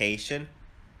decertification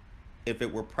if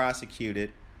it were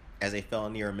prosecuted as a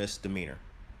felony or misdemeanor.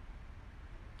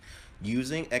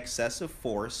 Using excessive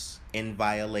force in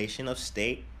violation of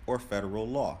state or federal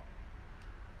law.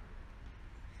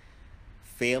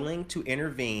 Failing to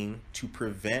intervene to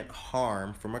prevent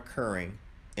harm from occurring,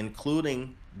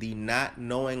 including the not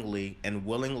knowingly and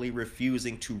willingly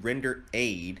refusing to render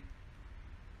aid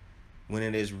when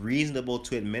it is reasonable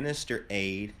to administer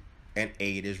aid and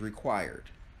aid is required.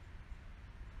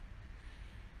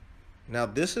 Now,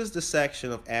 this is the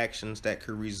section of actions that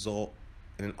could result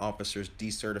in an officer's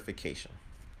decertification.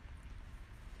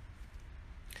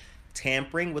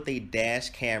 tampering with a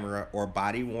dash camera or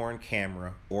body-worn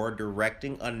camera, or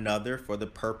directing another for the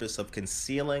purpose of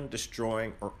concealing,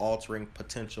 destroying, or altering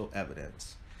potential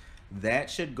evidence. That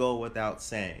should go without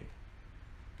saying.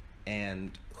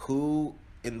 And who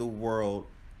in the world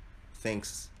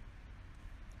thinks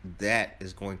that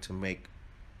is going to make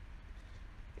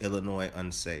Illinois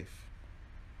unsafe?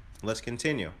 Let's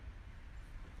continue.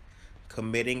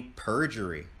 Committing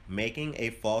perjury, making a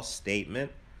false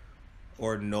statement,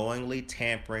 or knowingly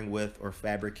tampering with or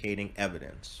fabricating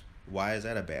evidence. Why is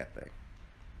that a bad thing?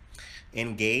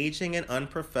 Engaging in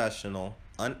unprofessional,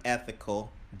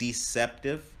 unethical,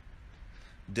 deceptive,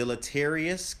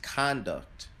 deleterious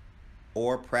conduct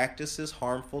or practices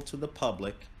harmful to the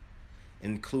public,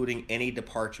 including any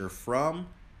departure from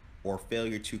or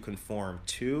failure to conform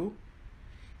to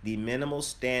the minimal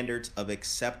standards of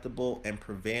acceptable and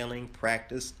prevailing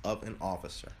practice of an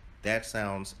officer. That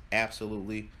sounds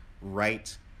absolutely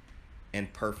right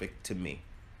and perfect to me.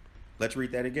 Let's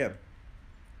read that again.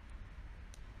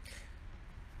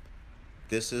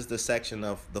 This is the section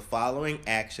of the following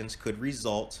actions could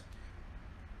result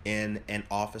in an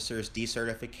officer's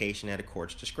decertification at a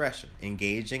court's discretion: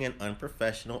 engaging in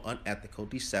unprofessional, unethical,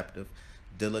 deceptive,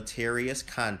 deleterious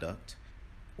conduct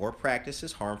or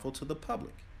practices harmful to the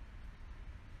public,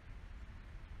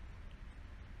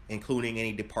 including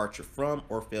any departure from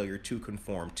or failure to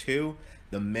conform to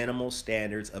the minimal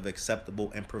standards of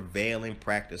acceptable and prevailing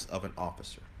practice of an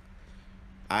officer.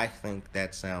 I think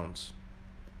that sounds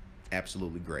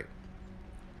absolutely great.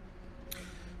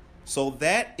 So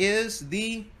that is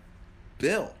the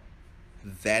bill.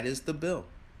 That is the bill.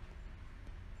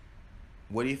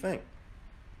 What do you think?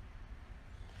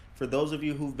 For those of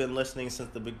you who've been listening since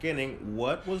the beginning,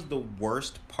 what was the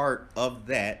worst part of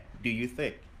that, do you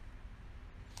think?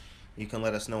 You can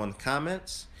let us know in the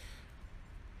comments.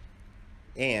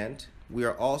 And we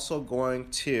are also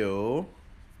going to,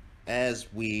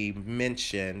 as we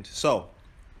mentioned,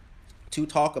 to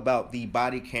talk about the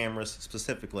body cameras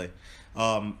specifically.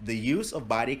 The use of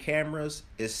body cameras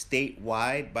is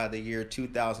statewide by the year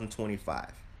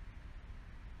 2025.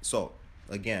 So,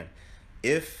 again,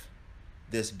 if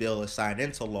this bill is signed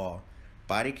into law,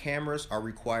 body cameras are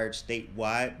required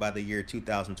statewide by the year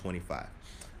 2025.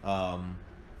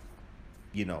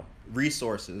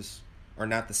 Resources are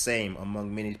not the same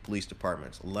among many police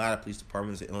departments. A lot of police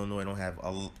departments in Illinois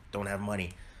don't have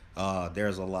money.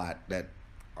 There's a lot that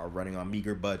are running on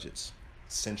meager budgets.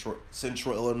 Central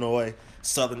Illinois,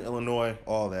 Southern Illinois,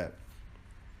 all that.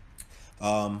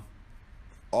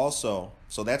 Also,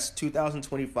 so that's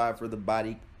 2025 for the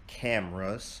body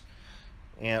cameras.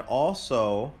 And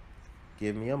also,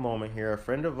 give me a moment here. A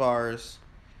friend of ours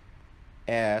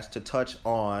asked to touch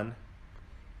on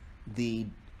the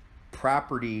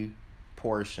property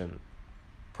portion.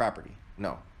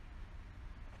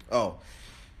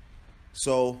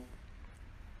 So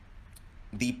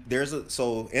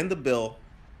in the bill,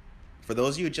 for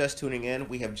those of you just tuning in,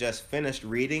 we have just finished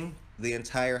reading the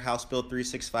entire House Bill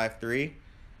 3653,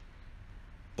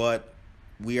 but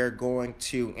we are going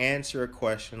to answer a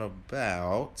question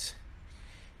about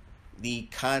the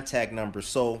contact number.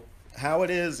 So how it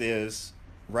is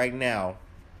right now,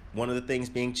 one of the things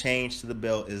being changed to the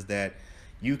bill is that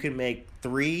you can make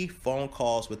 3 phone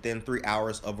calls within 3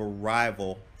 hours of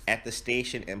arrival at the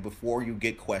station and before you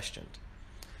get questioned.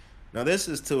 Now, this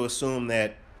is to assume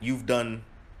that you've done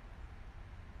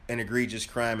an egregious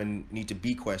crime and need to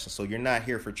be questioned. So you're not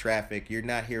here for traffic. You're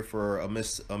not here for a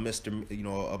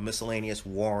miscellaneous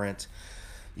warrant.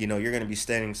 You're going to be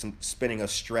spending a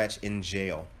stretch in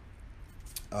jail.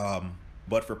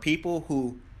 But for people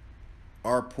who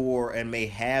are poor and may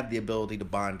have the ability to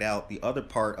bond out, the other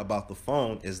part about the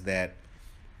phone is that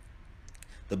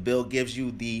the bill gives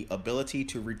you the ability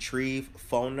to retrieve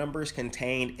phone numbers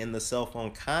contained in the cell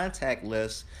phone contact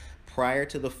list prior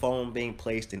to the phone being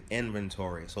placed in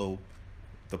inventory. So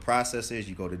the process is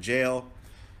you go to jail,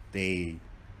 they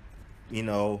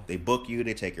book you,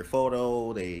 they take your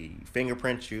photo, they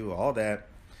fingerprint you, all that.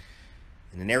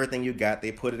 And then everything you got,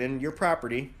 they put it in your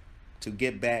property to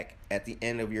get back at the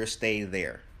end of your stay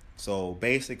there. So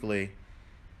basically,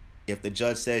 if the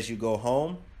judge says you go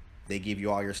home, they give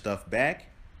you all your stuff back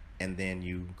and then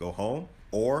you go home.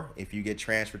 Or if you get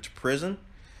transferred to prison,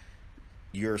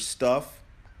 your stuff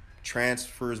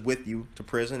transfers with you to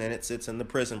prison and it sits in the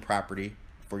prison property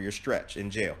for your stretch in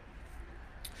jail.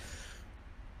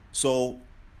 So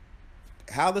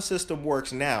how the system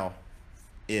works now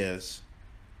is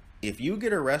if you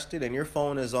get arrested and your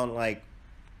phone is on like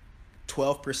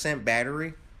 12%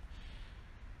 battery,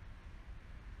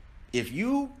 if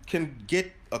you can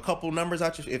get a couple numbers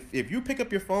out, if you pick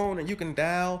up your phone and you can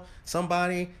dial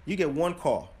somebody, you get one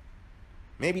call,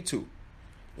 maybe two.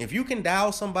 If you can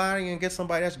dial somebody and get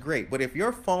somebody, that's great. But if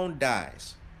your phone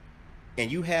dies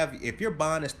and if your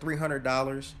bond is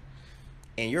 $300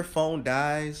 and your phone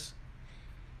dies,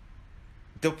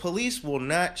 the police will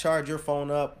not charge your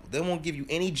phone up. They won't give you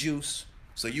any juice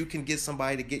so you can get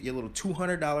somebody to get your little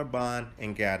 $200 bond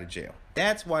and get out of jail.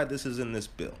 That's why this is in this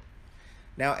bill.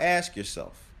 Now ask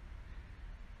yourself,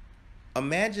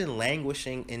 imagine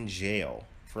languishing in jail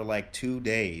for like 2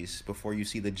 days before you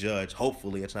see the judge.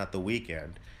 Hopefully it's not the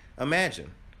weekend.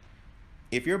 Imagine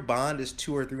if your bond is $200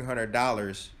 or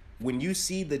 $300, when you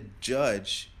see the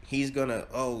judge, he's gonna,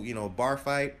 bar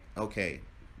fight, okay,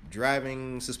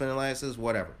 driving, suspended license,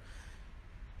 whatever.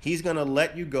 He's gonna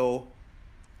let you go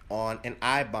on an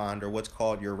I bond, or what's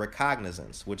called your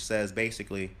recognizance, which says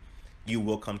basically you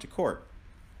will come to court.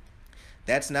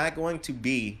 That's not going to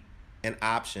be an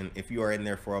option if you are in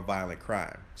there for a violent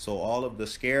crime. So all of the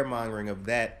scaremongering of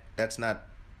that's not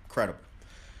credible.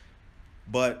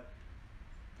 But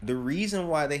the reason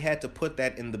why they had to put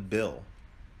that in the bill,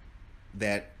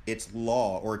 that it's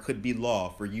law, or it could be law,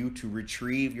 for you to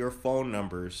retrieve your phone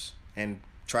numbers and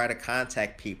try to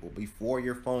contact people before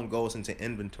your phone goes into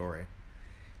inventory,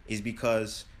 is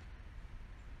because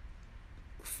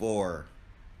for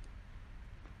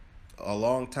a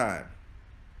long time,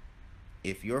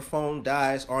 if your phone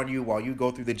dies on you while you go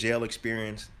through the jail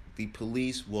experience, the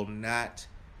police will not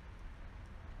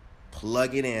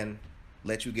plug it in,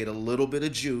 let you get a little bit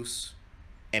of juice,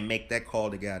 and make that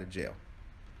call to get out of jail.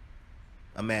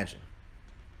 Imagine.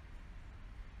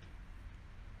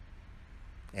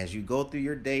 As you go through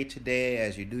your day to day,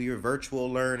 as you do your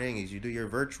virtual learning, as you do your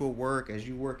virtual work, as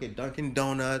you work at Dunkin'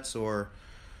 Donuts, or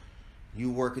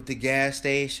you work at the gas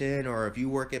station, or if you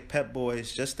work at Pep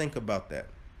Boys, just think about that.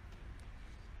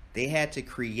 They had to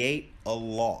create a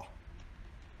law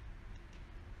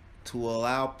to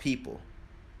allow people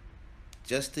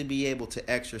just to be able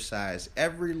to exercise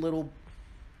every little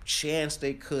chance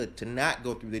they could to not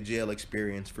go through the jail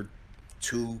experience for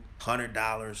 $200,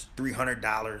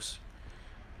 $300.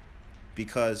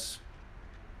 Because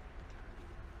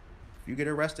if you get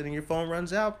arrested and your phone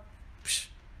runs out,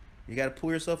 you got to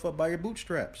pull yourself up by your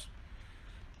bootstraps.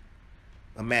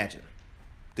 Imagine.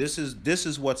 This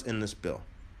is what's in this bill.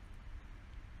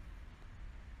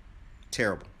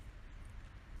 Terrible.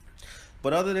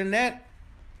 But other than that,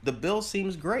 the bill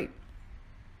seems great.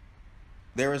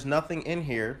 There is nothing in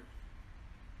here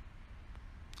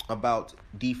about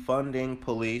defunding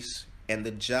police, and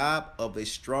the job of a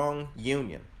strong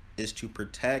union is to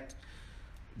protect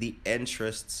the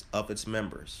interests of its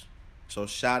members. So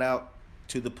shout out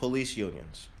to the police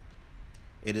unions.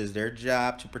 It is their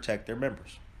job to protect their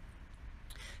members.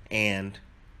 And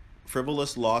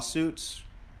frivolous lawsuits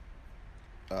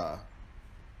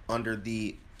under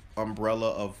the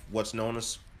umbrella of what's known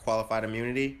as qualified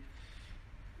immunity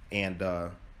and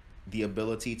the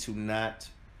ability to not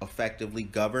effectively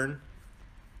govern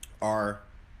are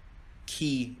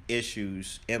key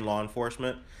issues in law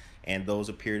enforcement, and those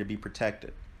appear to be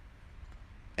protected.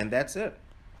 And that's it.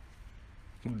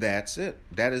 That's it.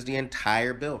 That is the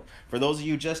entire bill. For those of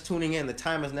you just tuning in, the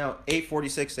time is now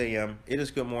 8:46 a.m. It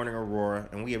is Good Morning Aurora,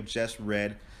 and we have just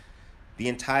read the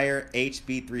entire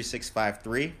HB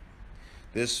 3653.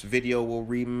 This video will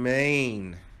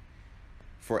remain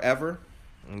forever,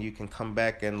 and you can come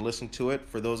back and listen to it.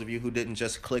 For those of you who didn't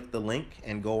just click the link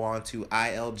and go on to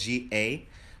ILGA,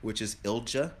 which is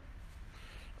ILJA,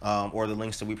 or the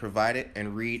links that we provided,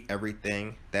 and read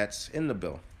everything that's in the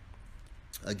bill.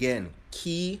 Again,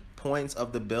 key points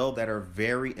of the bill that are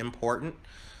very important,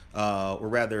 or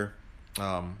rather,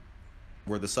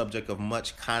 were the subject of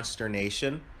much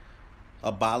consternation: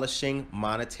 abolishing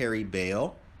monetary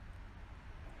bail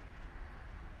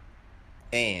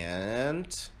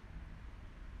and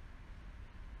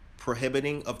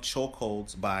prohibiting of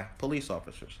chokeholds by police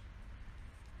officers.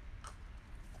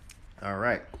 All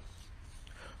right.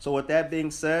 So with that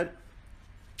being said,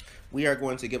 we are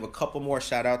going to give a couple more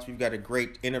shout outs. We've got a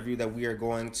great interview that we are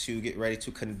going to get ready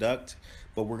to conduct,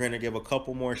 but we're going to give a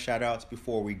couple more shout outs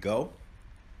before we go.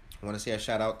 I want to say a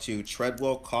shout out to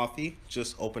Treadwell Coffee.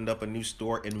 Just opened up a new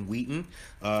store in Wheaton.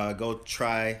 Go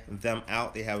try them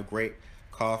out. They have great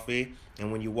coffee.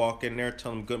 And when you walk in there,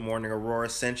 tell them Good Morning Aurora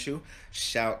sent you.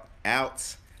 Shout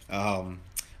out. I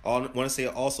want to say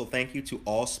also thank you to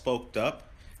All Spoked Up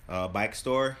bike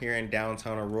store here in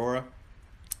downtown Aurora.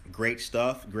 Great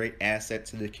stuff, great asset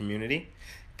to the community.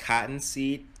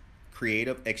 Cottonseed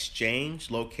Creative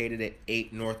Exchange, located at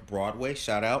 8 North Broadway.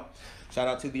 Shout out. Shout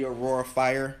out to the Aurora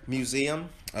Fire Museum,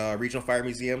 Regional Fire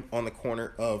Museum on the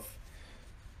corner of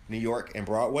New York and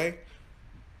Broadway.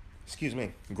 Excuse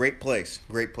me. Great place.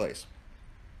 Great place.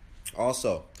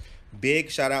 Also, big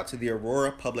shout out to the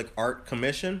Aurora Public Art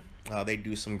Commission. They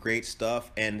do some great stuff,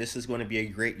 and this is going to be a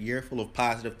great year full of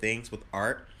positive things with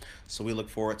art. So we look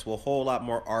forward to a whole lot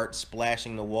more art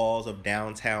splashing the walls of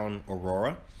downtown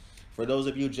Aurora. For those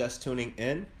of you just tuning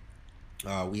in,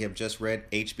 we have just read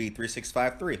HB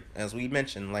 3653, as we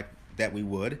mentioned, like that we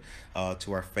would,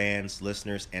 to our fans,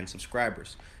 listeners, and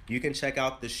subscribers. You can check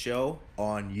out the show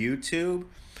on YouTube,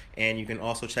 and you can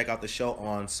also check out the show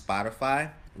on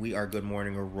Spotify. We are Good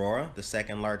Morning Aurora, the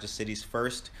second largest city's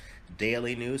first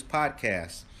daily news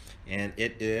podcast. And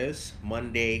it is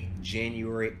Monday,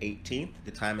 January 18th.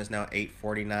 The time is now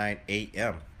 8:49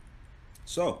 a.m.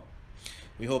 So,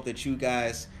 we hope that you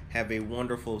guys have a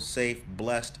wonderful, safe,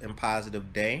 blessed, and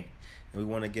positive day. And we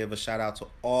want to give a shout out to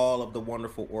all of the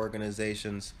wonderful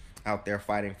organizations out there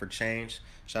fighting for change.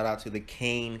 Shout out to the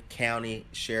Kane County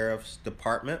Sheriff's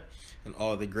Department and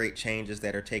all the great changes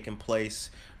that are taking place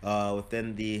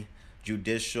within the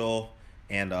judicial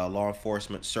and law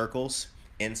enforcement circles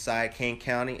inside Kane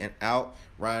County and out.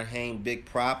 Ryan Hain, big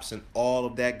props and all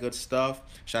of that good stuff.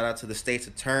 Shout out to the state's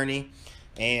attorney,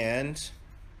 and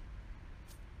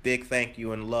big thank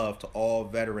you and love to all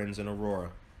veterans in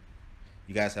Aurora.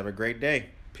 You guys have a great day.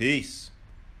 Peace.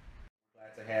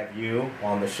 Glad to have you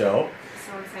on the show.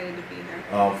 So excited to be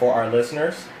here. For our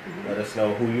listeners, let us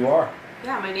know who you are.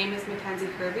 Yeah, my name is Mackenzie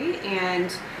Kirby,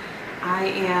 and I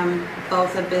am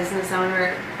both a business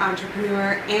owner,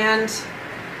 entrepreneur, and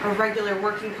a regular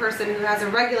working person who has a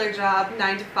regular job,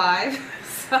 9 to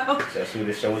 5. So That's who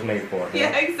the show was made for.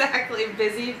 yeah, exactly.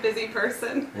 Busy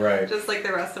person. Right. Just like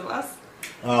the rest of us.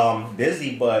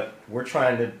 Busy, but we're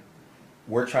trying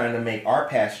to make our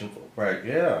passion flow. Right.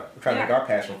 Yeah. We're trying to make our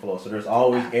passion flow. So there's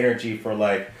always energy for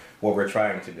like what we're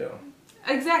trying to do.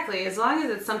 Exactly. As long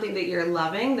as it's something that you're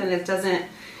loving, then it doesn't,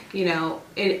 you know,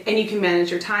 and you can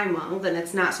manage your time well, then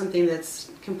it's not something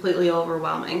that's completely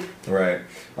overwhelming. Right.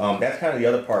 That's kind of the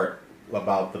other part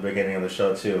about the beginning of the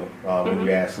show too. When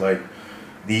you ask, like,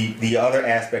 the other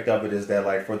aspect of it is that,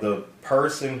 like, for the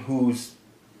person who's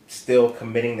still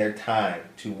committing their time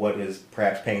to what is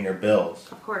perhaps paying their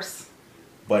bills, Of course.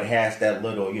 but has that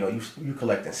little, you know, you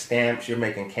collecting stamps, you're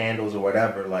making candles or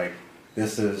whatever, like,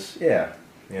 this is, yeah.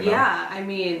 You know? Yeah, I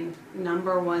mean,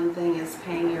 number one thing is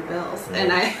paying your bills. Yeah.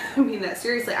 And I mean that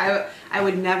seriously. I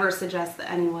would never suggest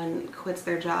that anyone quits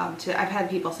their job I've had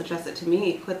people suggest it to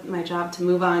me, quit my job to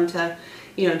move on to,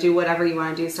 you know, do whatever you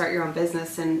want to do, start your own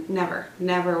business, and never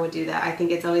would do that. I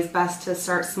think it's always best to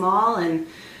start small and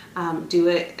do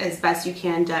it as best you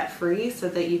can debt free so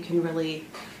that you can really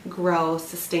grow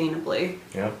sustainably.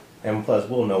 Yeah. And plus,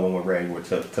 we'll know when we're ready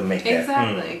to make that.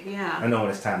 Exactly, yeah. I know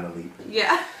when it's time to leave.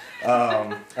 Yeah.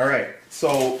 All right.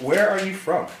 So, where are you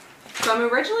from? So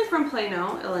I'm originally from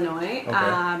Plano, Illinois, Okay.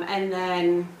 And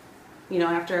then, you know,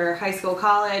 after high school,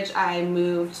 college, I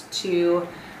moved to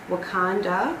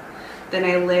Wakanda. Then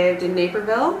I lived in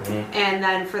Naperville, and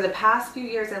then for the past few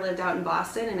years, I lived out in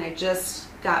Boston, and I just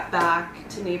got back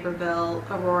to Naperville,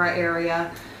 Aurora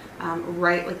area,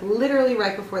 literally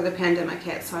right before the pandemic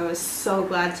hit. So I was so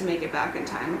glad to make it back in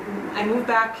time. I moved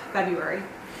back February.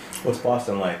 What's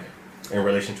Boston like in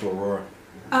relation to Aurora?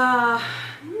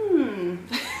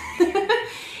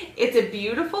 It's a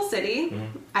beautiful city.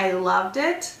 I loved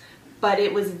it, but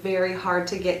it was very hard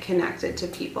to get connected to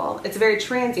people. It's a very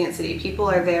transient city. People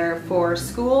are there for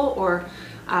school or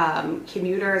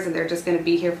commuters, and they're just going to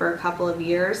be here for a couple of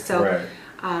years. So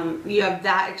Right. you have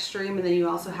that extreme, and then you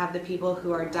also have the people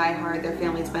who are diehard. Their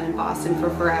family's been in Boston for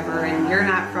forever, and you're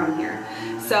not from here.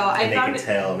 So I found They can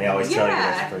tell, and they always tell you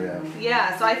this for them.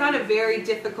 Yeah, so I found it very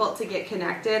difficult to get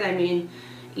connected. I mean,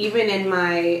 even in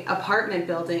my apartment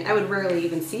building, I would rarely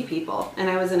even see people, and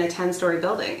I was in a 10-story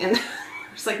building, and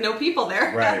there's like no people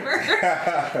there ever.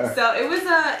 So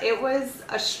it was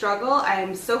a struggle.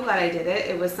 I'm so glad I did it.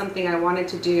 It was something I wanted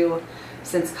to do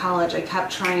since college. I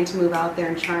kept trying to move out there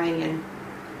and trying, and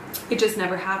it just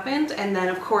never happened. And then,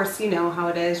 of course, you know how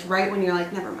it is. Right when you're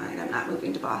like, never mind, I'm not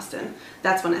moving to Boston,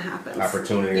 that's when it happens.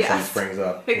 Opportunity something springs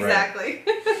up. Exactly.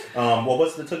 Right. Well,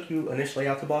 what's the took you initially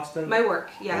out to Boston? My work,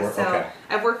 yeah. Work, So okay.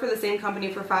 I've worked for the same company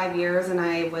for 5 years, and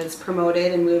I was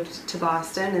promoted and moved to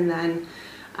Boston. And then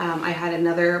I had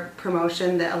another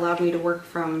promotion that allowed me to work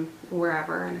from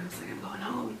wherever. And I was like, I'm going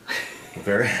home.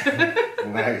 Very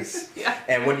nice. Yeah.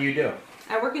 And what do you do?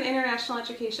 I work in international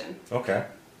education. Okay.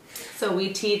 So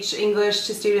we teach English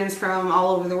to students from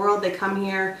all over the world. They come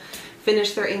here,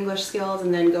 finish their English skills,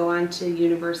 and then go on to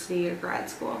university or grad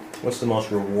school. What's the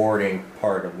most rewarding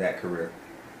part of that career?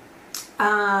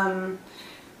 I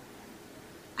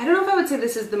don't know if I would say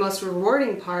this is the most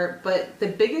rewarding part, but the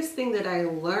biggest thing that I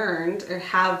learned or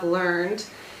have learned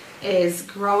is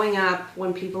growing up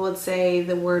when people would say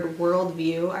the word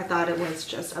worldview, I thought it was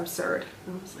just absurd.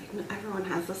 I was like, no, everyone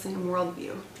has the same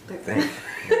worldview.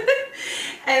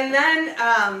 And then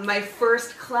my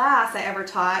first class I ever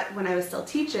taught when I was still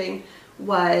teaching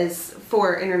was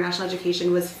for international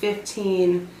education was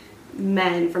 15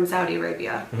 men from Saudi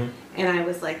Arabia. And I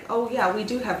was like, oh yeah, we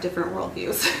do have different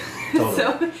worldviews. Totally.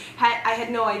 So I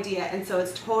had no idea. And so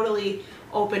it's totally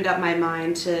opened up my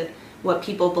mind to what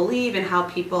people believe and how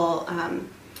people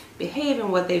behave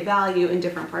and what they value in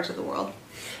different parts of the world.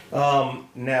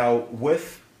 Now,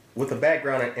 with a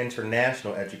background in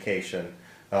international education,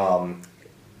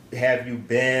 have you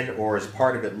been, or is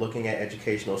part of it, looking at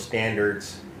educational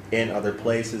standards in other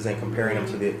places and comparing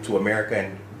them to America?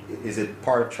 And is it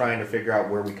part of trying to figure out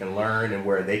where we can learn and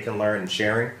where they can learn and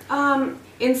sharing?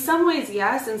 In some ways,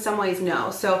 yes. In some ways,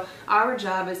 no. So our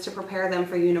job is to prepare them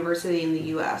for university in the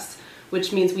U.S.,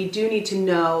 which means we do need to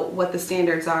know what the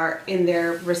standards are in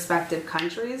their respective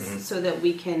countries so that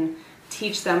we can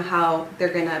teach them how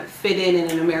they're going to fit in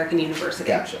an American university.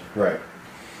 Gotcha. Right.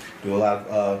 Do a lot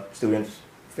of students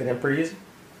fit in pretty easy?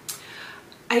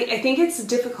 I think it's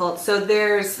difficult. So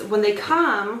when they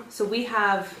come, so we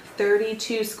have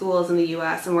 32 schools in the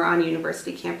U.S. and we're on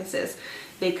university campuses.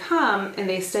 They come and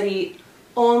they study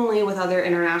only with other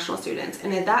international students.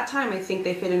 And at that time, I think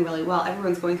they fit in really well.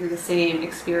 Everyone's going through the same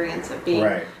experience of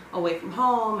being away from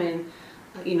home and,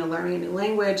 learning a new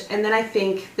language. And then I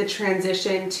think the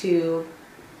transition to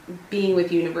being with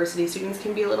university students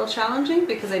can be a little challenging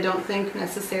because I don't think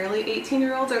necessarily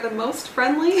 18-year-olds are the most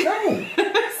friendly. No.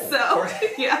 So,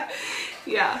 yeah.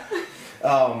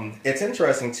 It's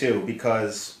interesting, too,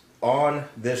 because on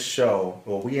this show,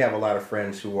 we have a lot of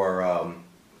friends who are, a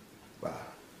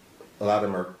lot of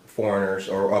them are foreigners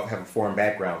or have a foreign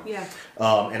background. Yeah.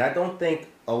 And I don't think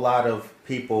a lot of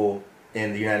people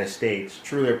in the United States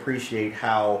truly appreciate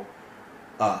how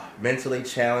mentally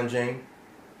challenging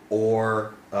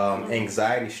or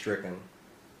anxiety-stricken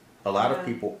a lot of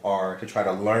people are to try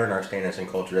to learn our standards and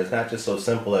culture. It's not just so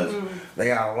simple as they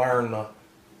gotta learn the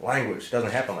language. It doesn't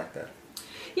happen like that.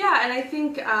 Yeah, and I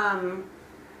think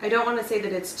I don't want to say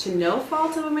that it's to no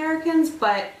fault of Americans,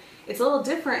 but it's a little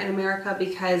different in America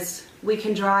because we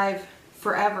can drive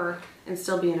forever and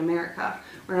still be in America.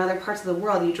 Where in other parts of the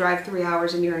world, you drive 3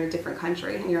 hours and you're in a different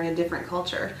country and you're in a different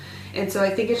culture. And so I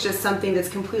think it's just something that's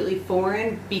completely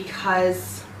foreign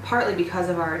partly because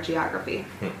of our geography.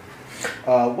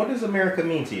 What does America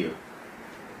mean to you?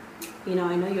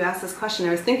 I know you asked this question.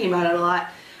 I was thinking about it a lot.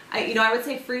 I would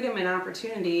say freedom and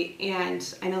opportunity,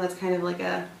 and I know that's kind of like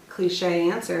a cliche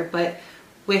answer, but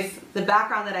with the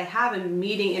background that I have in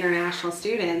meeting international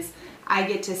students, I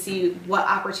get to see what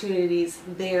opportunities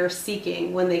they're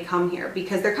seeking when they come here,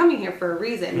 because they're coming here for a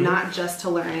reason, not just to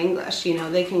learn English.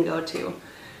 They can go to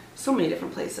so many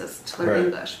different places to learn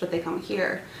English, but they come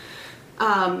here.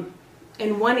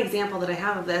 And one example that I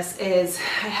have of this is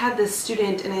I had this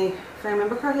student, and if I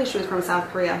remember correctly, she was from South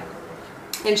Korea.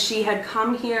 And she had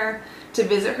come here to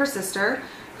visit her sister,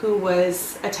 who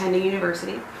was attending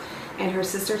university. And her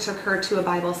sister took her to a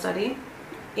Bible study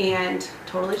and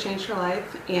totally changed her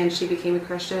life. And she became a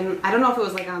Christian. I don't know if it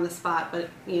was like on the spot, but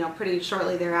pretty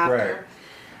shortly thereafter.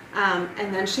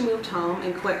 And then she moved home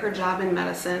and quit her job in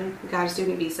medicine, got a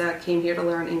student visa, came here to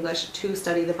learn English to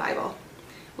study the Bible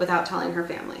without telling her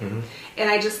family. And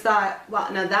I just thought,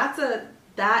 well, now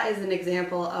that is an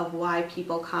example of why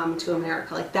people come to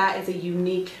America. Like, that is a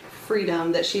unique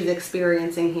freedom that she's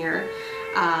experiencing here,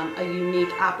 a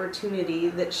unique opportunity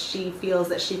that she feels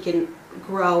that she can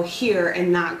grow here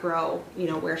and not grow,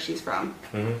 where she's from.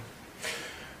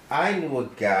 I knew a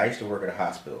guy, I used to work at a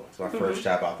hospital. It's my first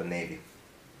job out the Navy.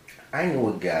 I knew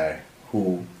a guy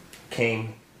who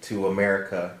came to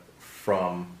America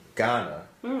from Ghana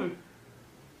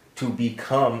to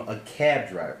become a cab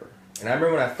driver. And I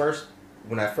remember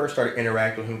when I first started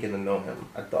interacting with him, getting to know him,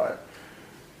 I thought,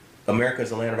 America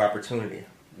is a land of opportunity.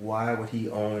 Why would he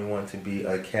only want to be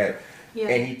a cab? Yeah.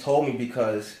 And he told me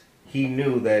because he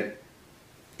knew that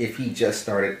if he just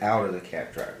started out as a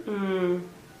cab driver,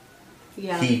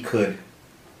 he could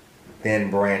then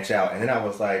branch out. And then I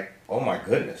was like, oh my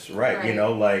goodness, right.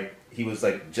 Like, he was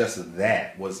like, just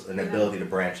that was an ability to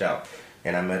branch out.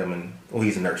 And I met him, and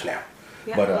he's a nurse now.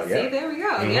 Yeah, but, see, there we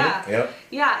go.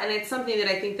 Yeah, and it's something that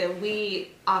I think that we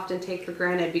often take for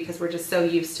granted because we're just so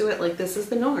used to it. Like, this is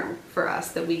the norm for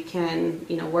us, that we can,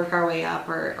 work our way up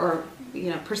or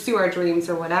pursue our dreams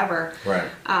or whatever. Right.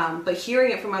 But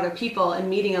hearing it from other people and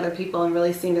meeting other people and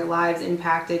really seeing their lives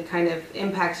impacted kind of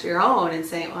impacts your own, and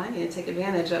saying, well, I need to take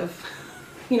advantage of,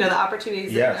 the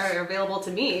opportunities that are available to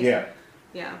me. Yeah.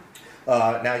 Yeah.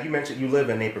 Now, you mentioned you live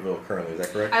in Naperville currently, is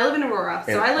that correct? I live in Aurora,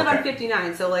 so I live on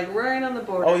 59, so like right on the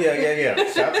border. Oh, yeah.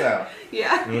 Shouts out.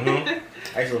 Yeah.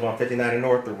 Mm-hmm. I used to live on 59 in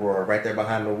North Aurora, right there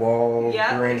behind the wall.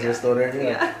 Yeah. Rangers still there.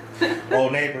 Yeah.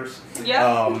 Old neighbors.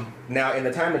 Yeah. Now, in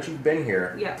the time that you've been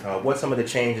here, Yeah. What's some of the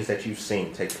changes that you've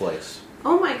seen take place?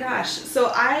 Oh my gosh.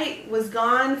 So I was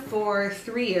gone for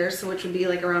 3 years, so which would be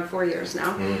like around 4 years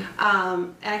now.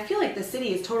 And I feel like the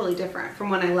city is totally different from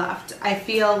when I left. I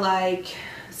feel like,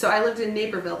 so I lived in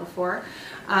Naperville before,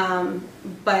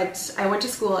 but I went to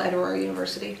school at Aurora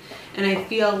University, and I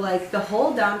feel like the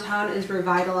whole downtown is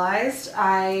revitalized.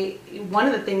 One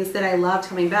of the things that I loved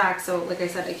coming back, so like I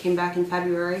said, I came back in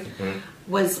February,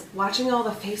 was watching all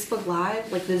the Facebook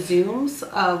Live, like the Zooms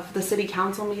of the city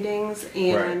council meetings,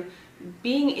 and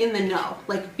being in the know,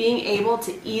 like being able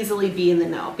to easily be in the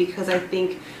know, because I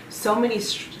think so many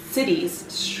cities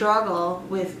struggle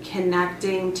with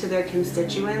connecting to their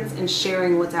constituents and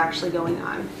sharing what's actually going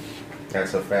on.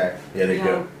 That's a fact. Yeah, they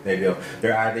do. They do.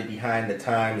 They're either behind the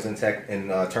times in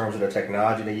terms of the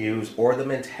technology they use, or the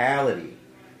mentality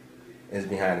is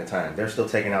behind the time. They're still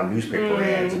taking out newspaper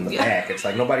ads in the back. It's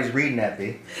like nobody's reading that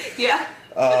thing. Yeah.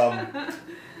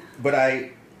 But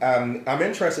I'm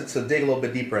interested to dig a little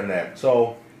bit deeper in that.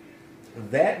 So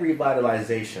that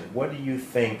revitalization, what do you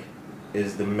think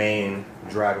is the main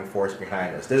driving force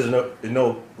behind this? There's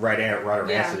no right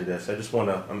answer to this.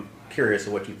 I'm curious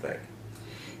of what you think.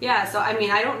 Yeah, so I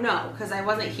mean, I don't know, because I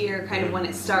wasn't here kind of when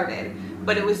it started,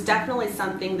 but it was definitely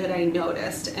something that I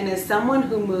noticed. And as someone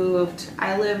who moved,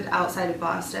 I lived outside of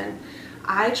Boston,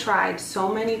 I tried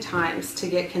so many times to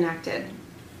get connected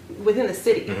within the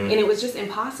city, and it was just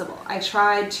impossible. I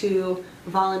tried to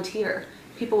volunteer.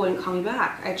 People wouldn't call me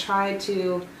back. I tried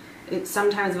to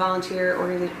sometimes volunteer, or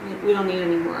we don't need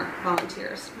any more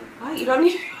volunteers. What? You don't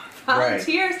need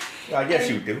volunteers? Right. Well, I guess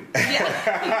you do. Yeah,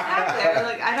 exactly.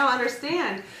 Like, I don't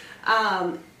understand.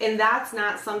 And that's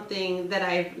not something that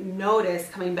I've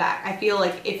noticed coming back. I feel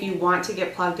like if you want to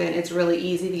get plugged in, it's really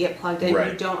easy to get plugged in.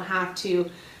 Right. You don't have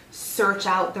to search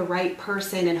out the right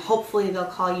person and hopefully they'll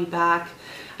call you back.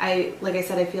 Like I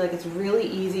said, I feel like it's really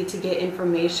easy to get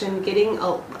information. Getting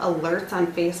alerts on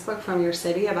Facebook from your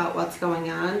city about what's going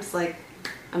on, it's like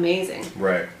amazing.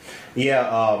 Right.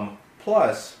 Yeah.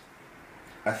 Plus,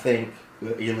 I think,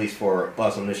 at least for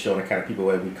us on this show and the kind of people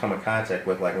that we come in contact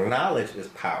with, like, knowledge is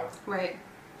power. Right.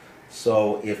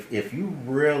 So if you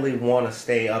really want to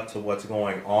stay up to what's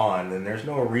going on, then there's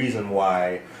no reason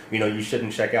why, you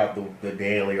shouldn't check out the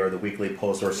daily or the weekly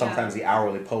posts, or sometimes the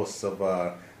hourly posts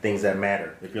of things that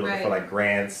matter. If you're looking for like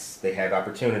grants, they have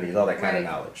opportunities, all that kind of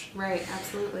knowledge. Right,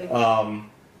 absolutely.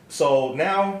 So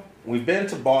now we've been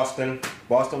to Boston.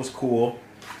 Boston was cool.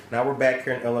 Now we're back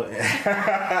here in Illinois. It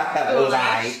was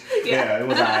alright. Yeah, it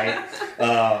was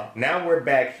alright. Now we're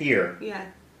back here. Yeah.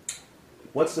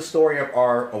 What's the story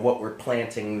of what we're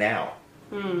planting now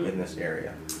in this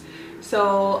area?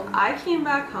 So I came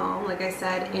back home, like I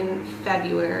said, in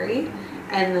February,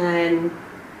 and then,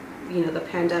 the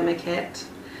pandemic hit.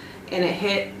 And it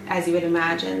hit, as you would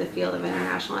imagine, the field of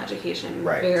international education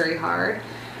very hard.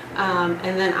 And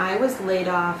then I was laid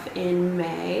off in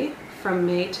May, from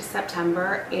May to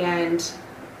September, and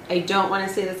I don't want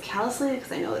to say this callously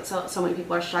because I know that so many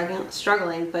people are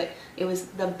struggling, but it was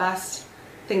the best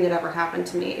thing that ever happened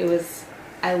to me.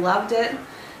 I loved it.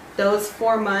 Those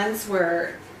 4 months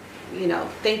were,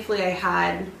 thankfully I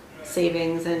had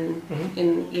savings and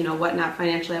whatnot.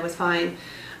 Financially I was fine.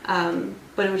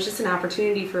 But it was just an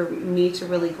opportunity for me to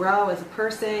really grow as a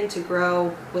person, to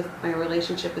grow with my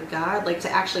relationship with God, like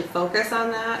to actually focus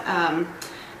on that,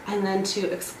 and then to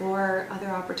explore other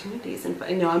opportunities.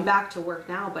 And I'm back to work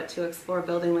now, but to explore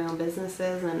building my own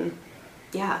businesses, and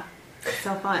it's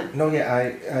so fun. No,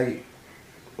 hey,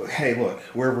 look,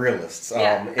 we're realists.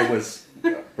 It was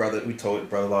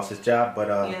brother lost his job, but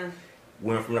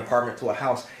went from an apartment to a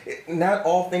house. Not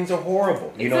all things are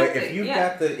horrible. Exactly.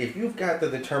 If you've got the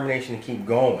determination to keep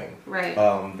going,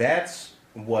 that's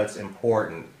what's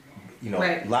important.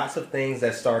 Lots of things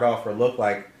that start off or look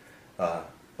like a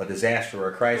disaster or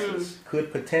a crisis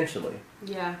could potentially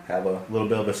have a little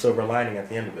bit of a silver lining at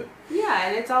the end of it. Yeah,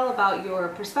 and it's all about your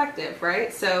perspective,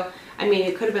 right? So,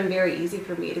 it could have been very easy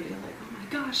for me to be like, oh my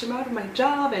gosh, I'm out of my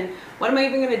job, and what am I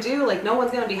even going to do? Like, no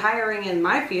one's going to be hiring in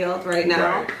my field right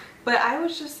now. Right. But I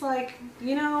was just like,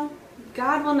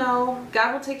 God will know.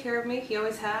 God will take care of me. He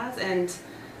always has. And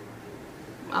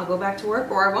I'll go back to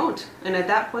work or I won't. And at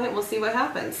that point, we'll see what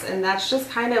happens. And that's just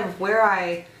kind of where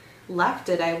I left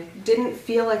it. I didn't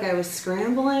feel like I was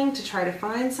scrambling to try to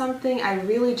find something. I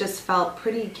really just felt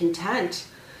pretty content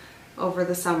over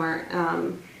the summer,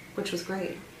 which was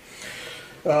great.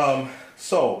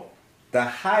 So the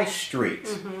High Street.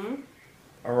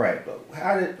 All right.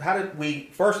 How did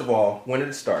we? First of all, when did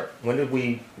it start? When did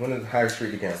the High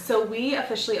Street begin? So we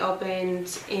officially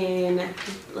opened in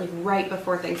like right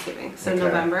before Thanksgiving. So Okay.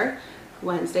 November,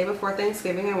 Wednesday before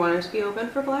Thanksgiving. I wanted to be open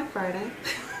for Black Friday.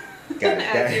 Got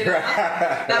it. As you know,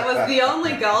 that was the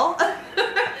only goal.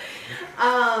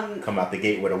 Come out the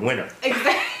gate with a winner.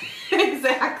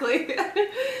 Exactly.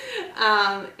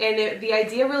 The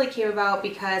idea really came about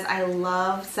because I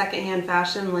love secondhand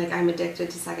fashion. Like, I'm addicted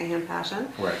to secondhand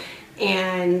fashion. Right.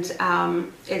 And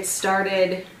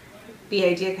the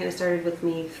idea kind of started with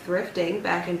me thrifting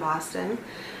back in Boston,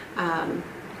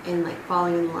 and like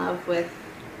falling in love with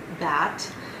that.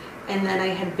 And then I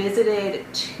had visited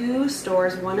 2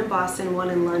 stores, one in Boston, one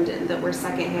in London, that were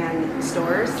secondhand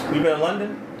stores. You been in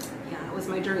London? Yeah, it was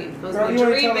my dream. It was Girl, my you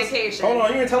wanna dream tell us- vacation. Hold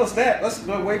on, you didn't tell us that. Let's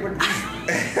go wait.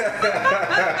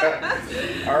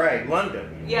 All right, London.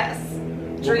 Yes,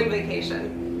 dream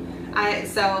vacation. I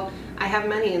have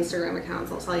many Instagram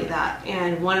accounts, I'll tell you that.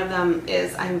 And one of them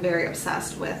is, I'm very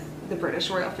obsessed with the British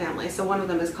royal family. So one of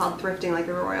them is called Thrifting Like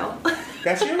a Royal.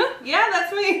 That's you? Yeah,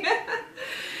 that's me.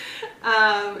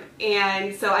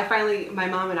 And so my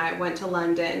mom and I went to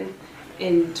London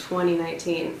in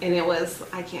 2019, and it was,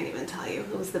 I can't even tell you,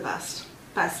 it was the best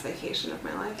vacation of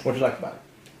my life. What'd you like about it?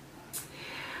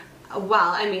 Well,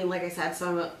 I mean, like I said, so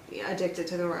I'm addicted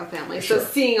to the royal family. Sure. So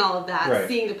seeing all of that, Right.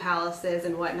 seeing the palaces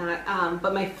and whatnot.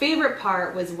 But my favorite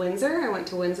part was Windsor. I went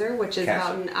to Windsor, which is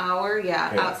Castle. about an hour,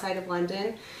 Yeah. outside of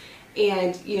London.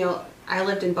 And, I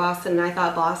lived in Boston, and I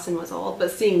thought Boston was old.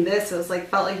 But seeing this, it was like,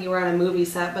 felt like you were on a movie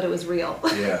set, but it was real.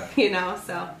 Yeah.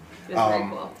 So it was very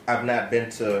cool. I've not been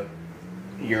to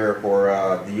Europe or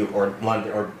or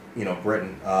London or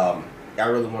Britain. I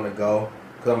really want to go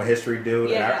because I'm a history dude,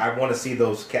 Yeah. and I want to see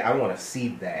those. I want to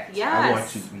see that. Yes.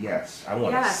 I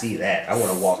want to Yes. see that. I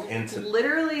want to walk into.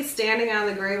 Literally standing on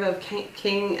the grave of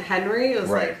King Henry. It was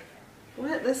Right. like,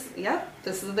 what? This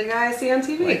is the guy I see on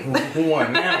TV. Like who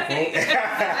won now?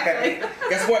 Exactly.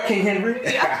 Guess what, King Henry?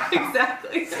 Yeah,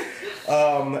 exactly.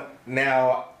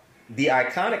 Now, the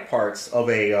iconic parts of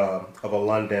a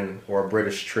London or a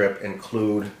British trip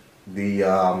include the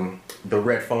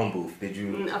red phone booth. Did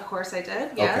you? Of course I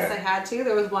did. Yes, Okay. I had to.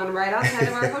 There was one right outside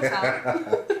of our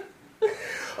hotel.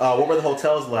 What were the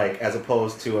hotels like as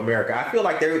opposed to America? I feel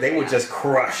like they would just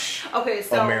crush Okay,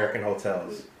 so American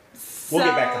hotels. We'll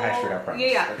get back to High Street, I promise.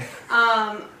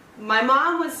 Yeah. My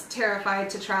mom was terrified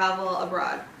to travel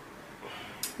abroad.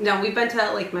 No, we've been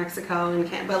to like Mexico and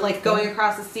Canada, but like going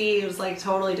across the sea was like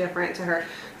totally different to her.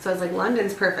 So I was like,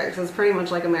 London's perfect. It's pretty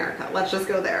much like America. Let's just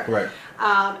go there. Right.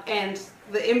 And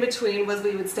the in between was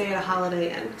we would stay at a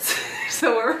Holiday Inn.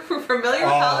 So we're familiar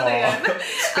with Holiday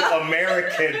Inn.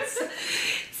 Americans.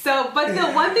 So, but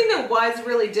the one thing that was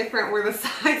really different were the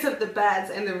size of the beds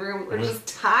in the room were just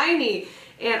tiny.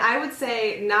 And I would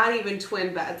say not even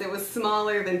twin beds. It was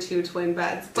smaller than 2 twin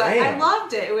beds. But Damn. I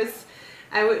loved it.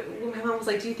 My mom was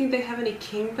like, do you think they have any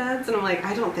king beds? And I'm like,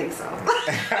 I don't think so.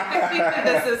 I think that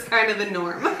this is kind of the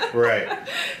norm. Right.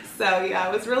 So yeah,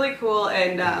 it was really cool,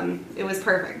 and it was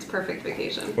perfect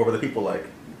vacation. What were the people like?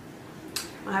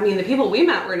 I mean, the people we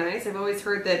met were nice. I've always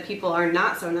heard that people are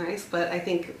not so nice, but I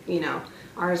think,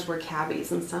 ours were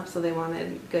cabbies and stuff, so they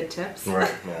wanted good tips.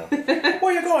 Right. Yeah.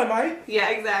 Where you going, Mike? Yeah,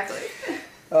 exactly.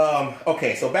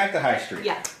 Okay, so back to High Street.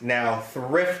 Yeah. Now,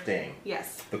 thrifting.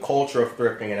 Yes. The culture of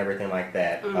thrifting and everything like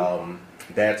that.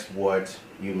 That's what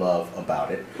you love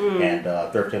about it, and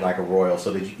thrifting like a royal.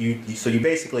 So that you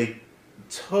basically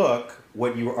took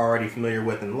what you were already familiar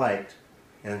with and liked,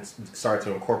 and started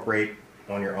to incorporate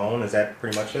on your own. Is that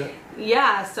pretty much it?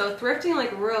 Yeah. So thrifting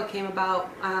like a royal came about.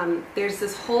 There's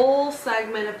this whole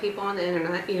segment of people on the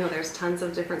internet. There's tons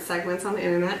of different segments on the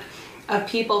internet of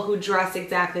people who dress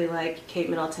exactly like Kate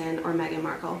Middleton or Meghan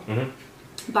Markle,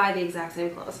 buy the exact same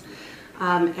clothes.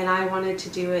 And I wanted to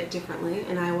do it differently,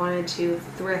 and I wanted to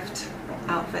thrift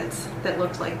outfits that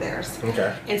looked like theirs.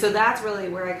 Okay. And so that's really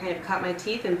where I kind of cut my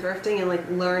teeth in thrifting and like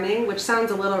learning, which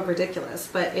sounds a little ridiculous,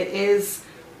 but it is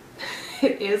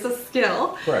a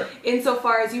skill. Right.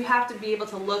 Insofar as you have to be able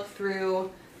to look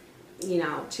through,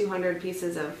 200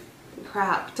 pieces of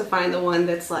crap to find the one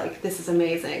that's like, this is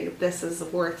amazing, this is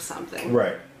worth something.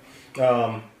 Right.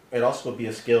 It also would be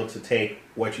a skill to take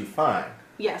what you find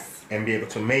Yes. and be able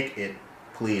to make it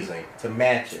pleasing, to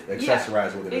match it,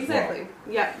 accessorize with it Exactly. as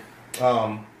Yeah.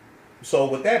 well. So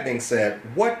with that being said,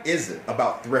 what is it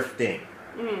about thrifting?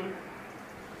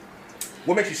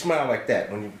 What makes you smile like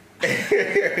that when you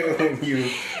when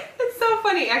you? It's so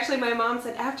funny. Actually, my mom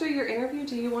said, after your interview,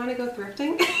 do you want to go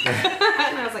thrifting?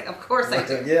 And I was like, of course I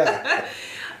do. Yeah.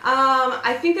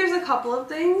 I think there's a couple of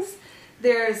things.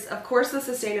 There's, of course, the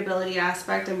sustainability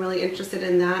aspect. I'm really interested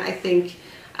in that. I think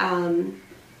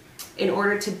in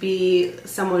order to be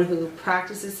someone who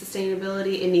practices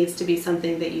sustainability, it needs to be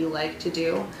something that you like to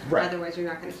do. Right. Otherwise, you're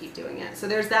not going to keep doing it. So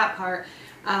there's that part.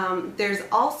 There's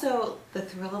also the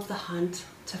thrill of the hunt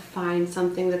to find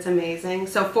something that's amazing.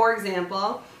 So, for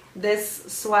example, this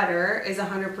sweater is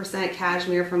 100%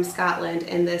 cashmere from Scotland,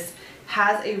 and this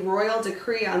has a royal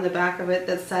decree on the back of it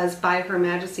that says by Her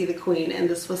Majesty the Queen, and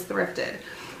this was thrifted.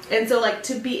 And so, like,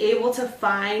 to be able to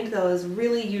find those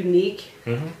really unique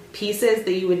pieces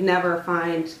that you would never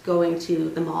find going to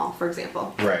the mall, for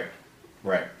example. Right.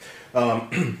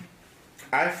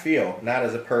 I feel, not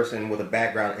as a person with a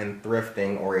background in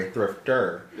thrifting or a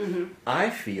thrifter, I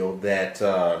feel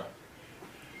that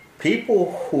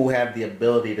people who have the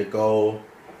ability to go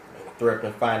thrift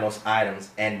and find those items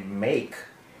and make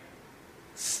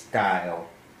style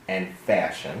and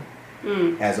fashion,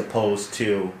 as opposed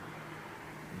to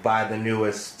buy the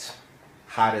newest,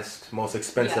 hottest, most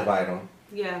expensive item.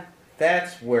 Yeah.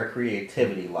 That's where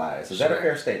creativity lies. Is that a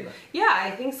fair statement? Yeah, I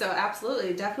think so.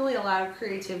 Absolutely. Definitely a lot of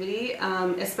creativity,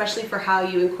 especially for how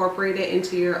you incorporate it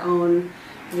into your own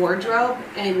wardrobe.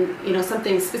 And, you know,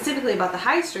 something specifically about the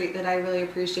high street that I really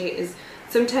appreciate is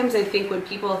sometimes I think when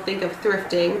people think of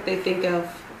thrifting, they think of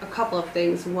a couple of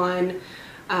things. One,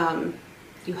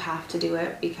 you have to do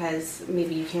it because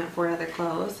maybe you can't afford other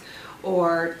clothes.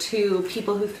 Or two,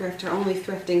 people who thrift are only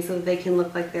thrifting so that they can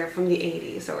look like they're from the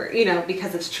 80s, or, you know,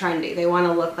 because it's trendy. They want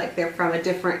to look like they're from a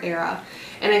different era.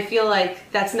 And I feel like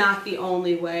that's not the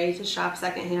only way to shop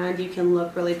secondhand. You can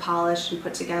look really polished and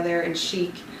put together and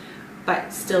chic,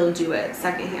 but still do it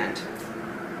secondhand.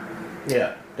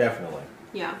 Yeah, definitely.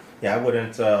 Yeah. Yeah, I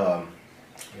wouldn't,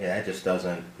 it just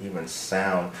doesn't even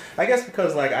sound, I guess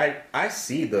because, like, I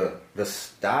see the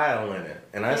style in it,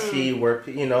 and I see where,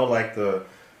 you know, like the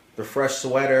fresh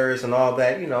sweaters and all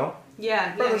that, you know.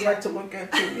 Yeah, Brothers like to look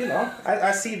at too, you know.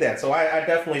 I see that. So I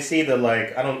definitely see the,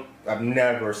 like, I've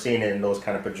never seen it in those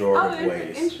kind of pejorative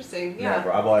ways. Interesting, yeah.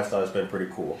 Never. I've always thought it's been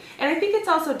pretty cool. And I think it's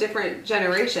also different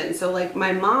generations. So, like,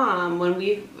 my mom,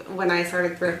 when I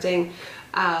started thrifting,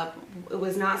 it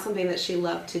was not something that she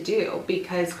loved to do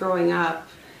because growing up,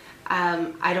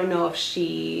 I don't know if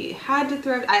she had to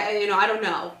thrift. I don't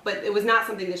know, but it was not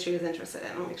something that she was interested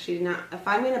in. Like, she did not. If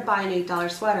I'm going to buy an $8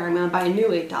 sweater, I'm going to buy a new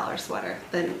 $8 sweater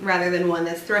rather than one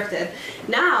that's thrifted.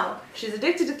 Now she's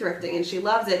addicted to thrifting and she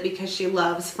loves it because she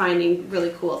loves finding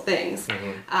really cool things.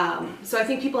 So I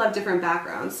think people have different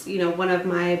backgrounds. You know, one of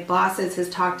my bosses has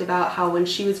talked about how when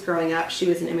she was growing up, she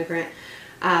was an immigrant.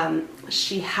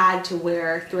 She had to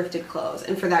wear thrifted clothes,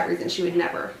 and for that reason she would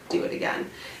never do it again.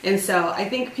 And so I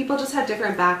think people just have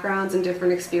different backgrounds and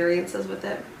different experiences with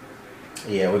it.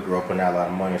 Yeah, we grew up with not a lot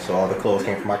of money, so all the clothes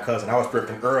came from my cousin. I was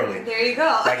thrifting early. There you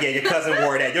go. Like, yeah, your cousin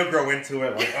wore that. You'll grow into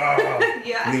it. Like, oh,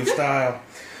 yeah. New style.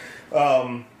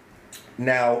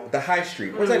 Now, the high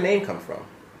street, where does that name come from?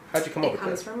 How'd you come up with that? It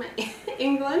comes from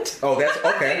England. Oh, that's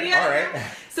okay. Yeah. All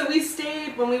right. So we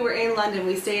stayed, when we were in London,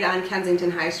 we stayed on Kensington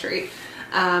High Street.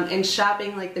 And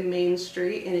shopping, like the main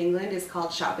street in England, is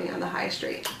called shopping on the high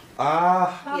street.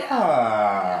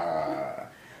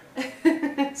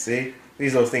 See?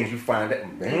 These are those things you find out.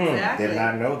 Exactly. Did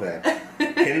not know that.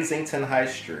 Kensington High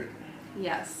Street.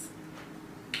 Yes.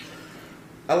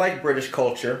 I like British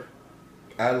culture.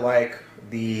 I like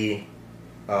the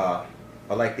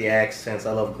accents.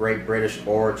 I love great British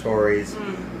oratories.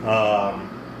 I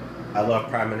love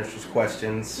Prime Minister's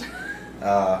questions.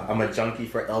 I'm a junkie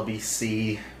for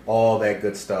LBC, all that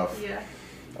good stuff. Yeah.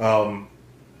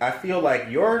 I feel like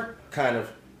your kind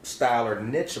of style or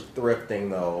niche of thrifting,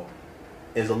 though,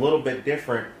 is a little bit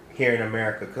different here in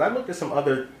America. Because I looked at some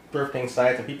other thrifting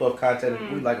sites and people have contacted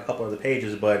me, like a couple of the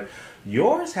pages, but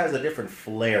yours has a different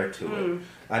flair to it.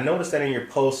 I noticed that in your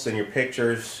posts and your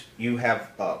pictures, you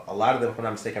have a lot of them, if I'm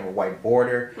not mistaken, have a white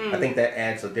border. I think that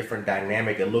adds a different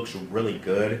dynamic. It looks really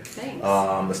good. Thanks.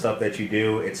 The stuff that you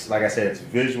do, it's like I said, it's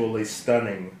visually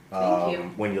stunning Thank you.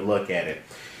 when you look at it.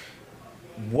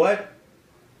 What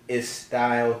is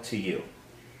style to you?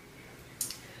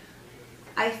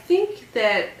 I think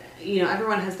that, you know,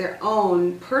 everyone has their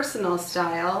own personal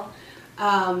style.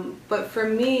 But for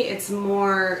me, it's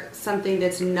more something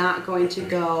that's not going to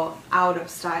go out of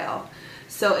style.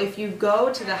 So if you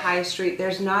go to the high street,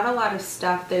 there's not a lot of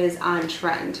stuff that is on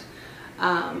trend.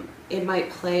 it might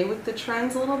play with the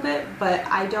trends a little bit, but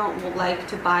I don't like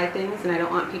to buy things, and I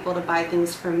don't want people to buy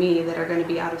things for me that are going to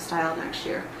be out of style next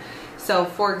year. So,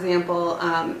 for example,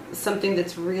 something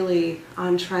that's really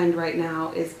on trend right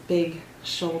now is big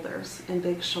shoulders and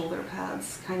big shoulder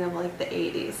pads, kind of like the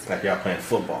 80s. Like y'all playing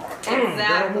football.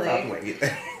 Exactly.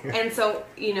 And so,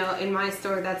 you know, in my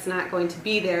store, that's not going to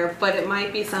be there, but it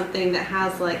might be something that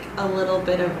has like a little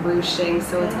bit of ruching,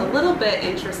 so it's a little bit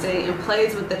interesting and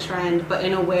plays with the trend, but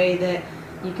in a way that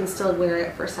you can still wear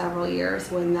it for several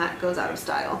years when that goes out of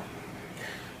style.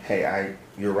 Hey,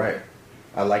 you're right.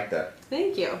 I like that.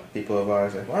 Thank you. People have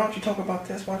always said, why don't you talk about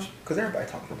this? Because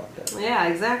everybody's talking about that. Yeah,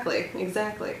 exactly.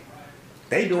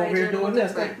 They doing here doing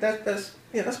this.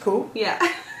 That's cool. Yeah.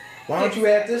 Why don't you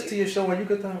add this to your show when you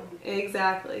get done?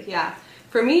 Exactly. Yeah.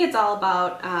 For me, it's all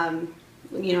about,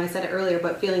 you know, I said it earlier,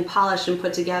 but feeling polished and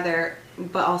put together,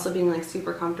 but also being like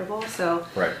super comfortable. So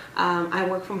right. I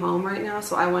work from home right now,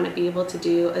 so I want to be able to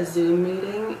do a Zoom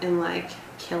meeting and like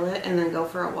kill it, and then go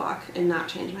for a walk and not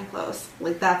change my clothes.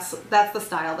 Like that's the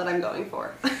style that I'm going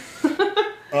for.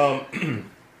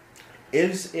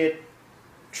 Is it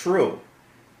true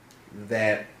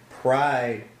that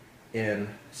pride in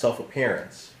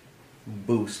self-appearance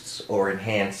boosts or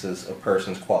enhances a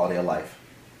person's quality of life?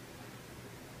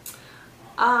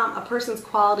 A person's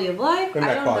quality of life, Maybe I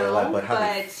not don't quality know, of life, but how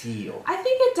but they feel. I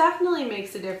think it definitely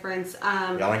makes a difference.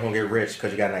 Y'all ain't gonna get rich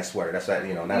because you got a nice sweater. That's that,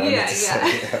 you know. Not Yeah.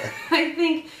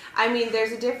 I mean,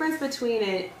 there's a difference between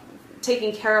it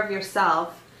taking care of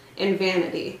yourself and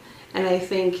vanity, and I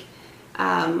think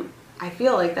I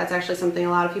feel like that's actually something a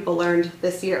lot of people learned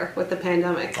this year with the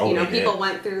pandemic. Oh, you know, they did. people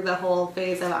went through the whole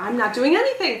phase of I'm not doing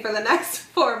anything for the next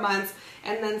 4 months,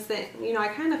 and then you know, I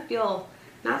kind of feel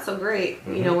not so great,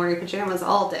 you know, wearing pajamas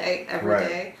all day, every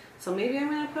day. So maybe I'm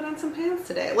going to put on some pants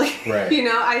today. Like, you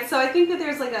know, so I think that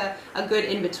there's like a good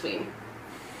in-between.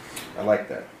 I like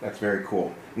that. That's very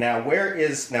cool. Now,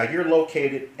 you're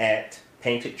located at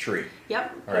Painted Tree.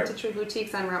 Yep, Painted Tree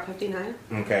Boutiques on Route 59.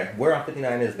 Okay. Where on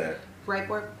 59 is that? Right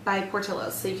by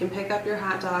Portillo's. So you can pick up your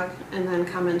hot dog and then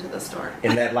come into the store.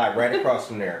 In that lot right across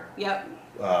from there. Yep.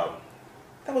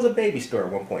 That was a baby store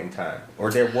at one point in time.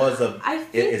 Or there was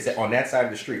is it on that side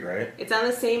of the street, right? It's on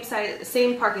the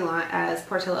same parking lot as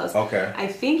Portillo's. Okay. I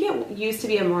think it used to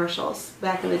be a Marshall's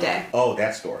back in the day. Oh,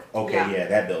 that store. Okay, yeah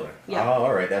that building. Yeah. Oh,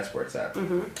 all right, that's where it's at.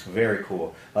 Mm-hmm. Very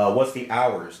cool. What's the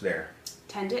hours there?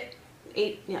 10 to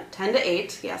 8. Yeah, 10 to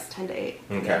 8. Yes, 10 to 8.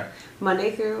 Okay. Yeah.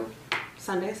 Monday through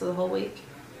Sunday, so the whole week.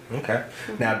 Okay.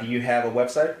 Now, do you have a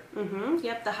website?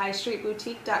 Yep,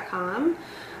 thehighstreetboutique.com.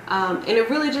 And it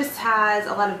really just has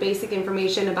a lot of basic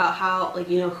information about how, like,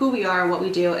 you know, who we are and what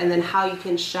we do, and then how you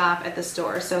can shop at the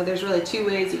store. So there's really 2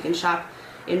 ways you can shop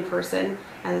in person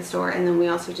at the store, and then we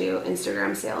also do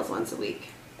Instagram sales once a week.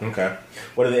 Okay.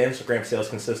 What do the Instagram sales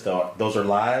consist of? Those are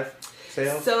live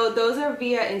sales? So those are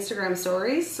via Instagram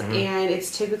stories, and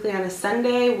it's typically on a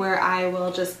Sunday where I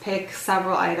will just pick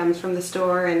several items from the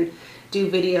store and do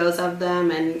videos of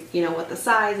them, and, you know, what the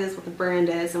size is, what the brand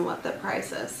is, and what the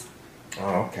price is.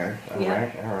 Oh, okay. All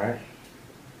right.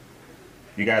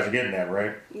 You guys are getting that,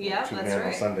 right? Yeah, that's right.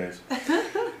 On Sundays.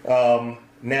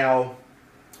 Now,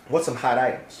 what's some hot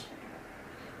items?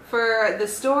 For the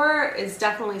store is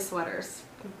definitely sweaters.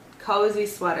 Cozy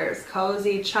sweaters,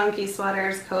 cozy chunky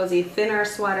sweaters, cozy thinner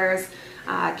sweaters,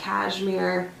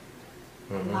 cashmere,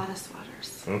 a lot of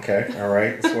sweaters. Okay, all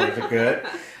right. Sweaters are good.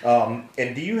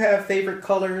 And do you have favorite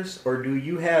colors, or do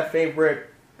you have favorite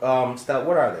style?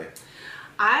 What are they?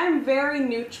 I'm very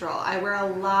neutral. I wear a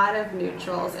lot of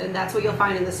neutrals, and that's what you'll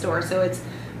find in the store. So it's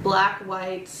black,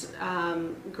 white,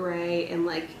 gray, and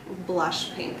like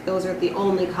blush pink. Those are the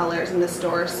only colors in the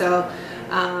store. So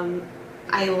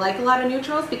I like a lot of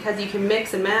neutrals because you can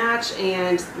mix and match,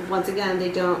 and once again,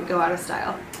 they don't go out of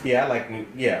style. Yeah,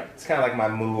 it's kind of like my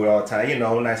mood all the time. You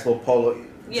know, nice little polo,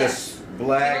 just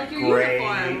black, like your gray.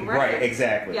 uniform, right,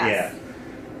 exactly, yes. yeah.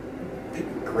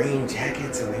 Green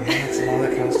jackets and hats and all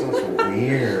that kind of stuff. It's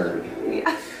weird.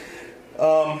 Yeah.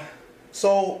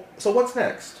 So what's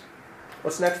next?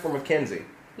 What's next for Mackenzie?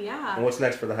 Yeah. And what's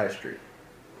next for the High Street?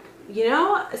 You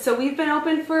know, so we've been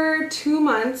open for 2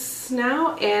 months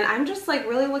now, and I'm just like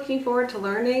really looking forward to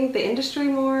learning the industry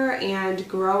more and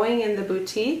growing in the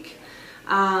boutique,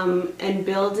 and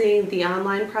building the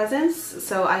online presence.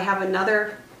 So I have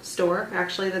another store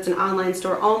actually that's an online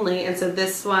store only, and so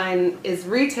this one is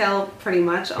retail pretty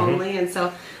much only, and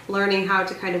so learning how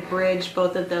to kind of bridge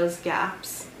both of those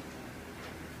gaps.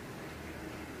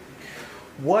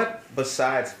 What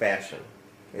besides fashion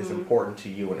is important to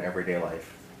you in everyday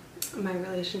life? My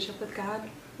relationship with God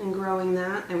and growing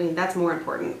that. I mean, that's more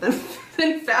important than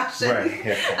fashion. Right.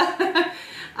 Yeah.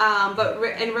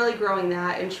 And really growing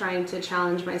that and trying to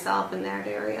challenge myself in that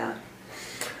area.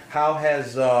 How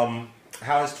has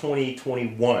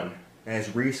 2021,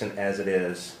 as recent as it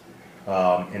is,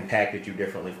 impacted you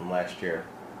differently from last year,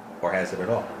 or has it at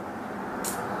all?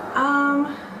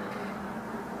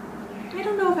 I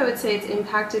don't know if I would say it's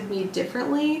impacted me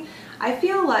differently. I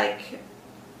feel like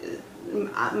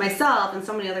myself and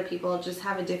so many other people just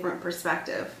have a different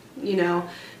perspective, you know.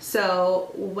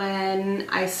 So when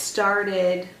I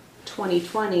started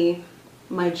 2020,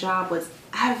 my job was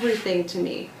everything to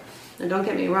me. And don't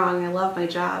get me wrong, I love my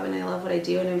job and I love what I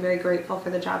do and I'm very grateful for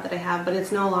the job that I have, but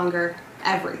it's no longer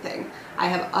everything. I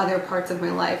have other parts of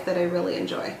my life that I really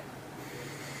enjoy.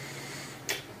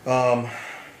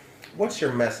 What's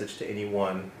your message to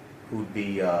anyone who'd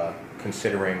be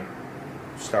considering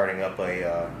starting up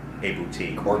a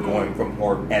boutique or going from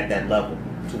or at that level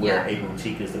to where a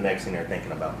boutique is the next thing they're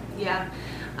thinking about? Yeah.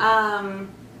 I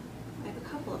have a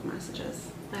couple of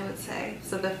messages, I would say.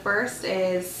 So the first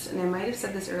is, and I might have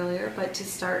said this earlier, but to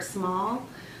start small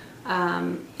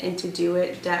and to do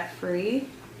it debt-free,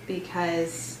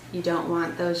 because you don't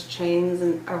want those chains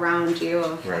around you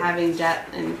of having debt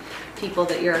and people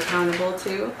that you're accountable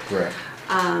to. Right.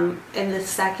 And the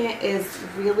second is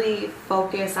really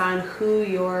focus on who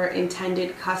your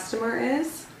intended customer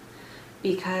is,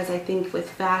 because I think with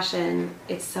fashion,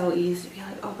 it's so easy to be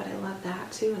like, oh, but I love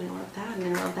that too, and I love that,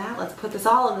 and I love that. Let's put this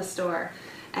all in the store.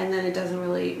 And then it doesn't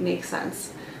really make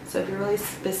sense. So if you're really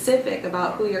specific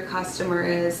about who your customer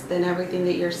is, then everything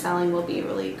that you're selling will be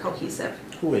really cohesive.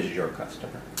 Who is your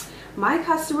customer? My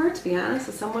customer, to be honest,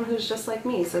 is someone who's just like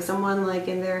me. So someone like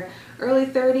in their early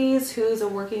 30s who's a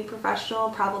working professional,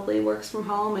 probably works from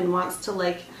home and wants to,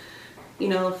 like, you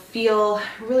know, feel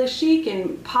really chic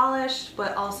and polished,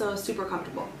 but also super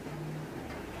comfortable.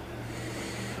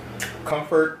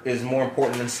 Comfort is more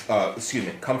important than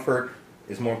comfort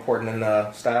is more important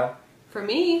than style? For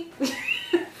me,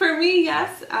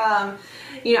 yes.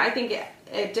 You know, I think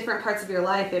at different parts of your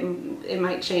life, it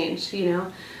might change. You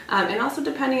know, and also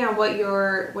depending on what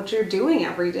you're doing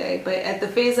every day. But at the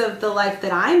phase of the life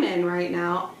that I'm in right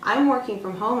now, I'm working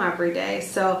from home every day,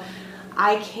 so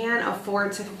I can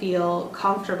afford to feel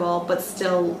comfortable, but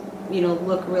still, you know,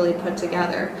 look really put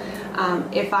together.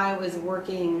 If I was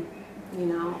working, you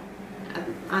know,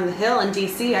 on the Hill in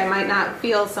DC, I might not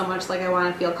feel so much like I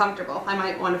want to feel comfortable. I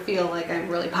might want to feel like I'm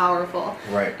really powerful.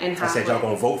 Right. And I said y'all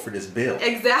gonna vote for this bill.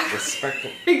 Exactly. Respect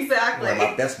it. Exactly. Wear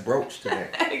my best brooch today.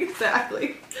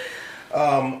 Exactly.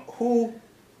 Who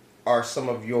are some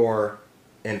of your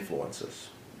influences?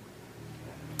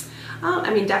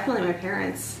 I mean, definitely my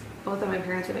parents. Both of my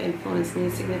parents have influenced me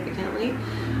significantly.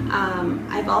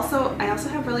 I also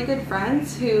have really good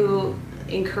friends who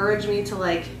encourage me to,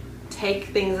 like, take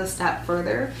things a step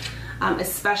further,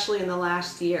 especially in the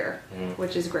last year,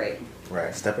 which is great.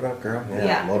 Right, step it up, girl.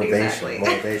 Yeah, motivation, exactly.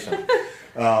 Motivation.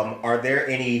 Are there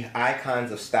any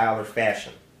icons of style or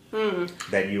fashion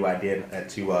that you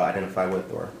identify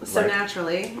with, or so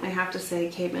naturally, I have to say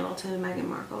Kate Middleton and Meghan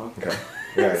Markle. Okay,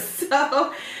 right.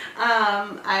 So,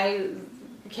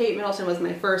 Kate Middleton was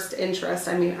my first interest.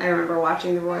 I mean, I remember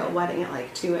watching the royal wedding at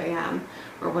like 2 a.m.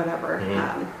 or whatever.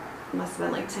 Must have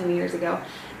been like 10 years ago.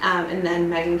 And then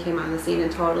Meghan came on the scene and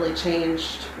totally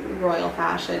changed royal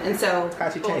fashion. And so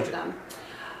how'd she change it?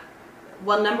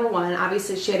 Well, number one,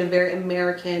 obviously she had a very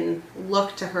American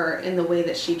look to her in the way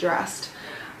that she dressed.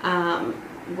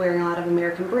 Wearing a lot of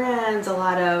American brands,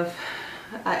 I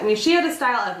mean, she had a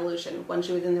style evolution when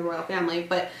she was in the royal family,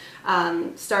 but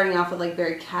starting off with like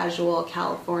very casual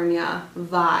California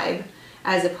vibe,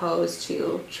 as opposed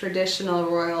to traditional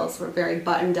royals were very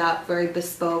buttoned up, very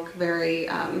bespoke, very,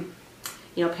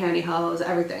 you know, pantyhose,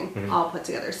 everything all put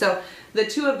together. So the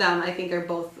two of them, I think, are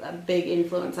both a big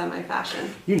influence on my fashion.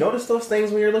 You notice those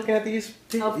things when you're looking at these?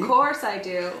 Of course I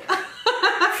do.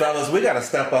 Fellas, we got to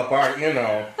step up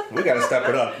we got to step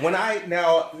it up. When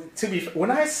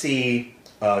I see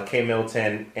Kate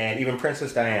Middleton and even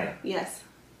Princess Diana. Yes.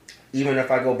 Even if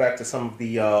I go back to some of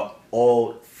the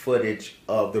old footage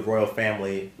of the royal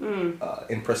family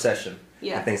in procession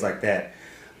and things like that,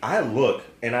 I look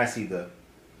and I see the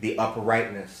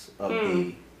uprightness of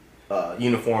the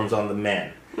uniforms on the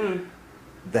men.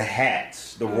 The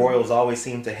hats. The royals always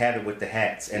seem to have it with the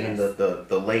hats, and then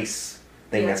the lace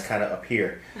thing that's kind of up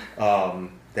here.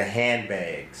 The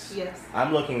handbags. Yes.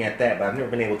 I'm looking at that, but I've never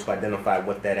been able to identify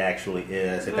what that actually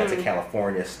is, if that's a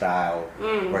California style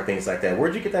or things like that.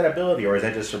 Where'd you get that ability, or is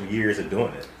that just from years of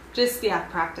doing it? Just,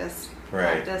 practice.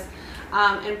 Right. Practice.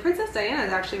 And Princess Diana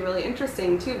is actually really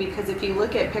interesting, too, because if you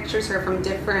look at pictures of her from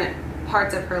different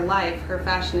parts of her life, her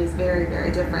fashion is very,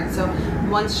 very different. So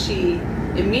once she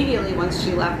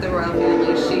left the royal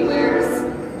family, she wears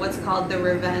what's called the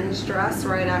revenge dress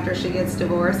right after she gets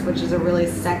divorced, which is a really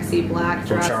sexy black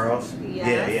dress. From Charles?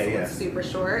 Yes, Yeah. it's super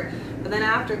short. But then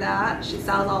after that, she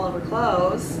sells all of her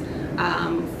clothes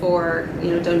for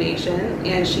donation,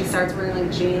 and she starts wearing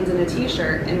like jeans and a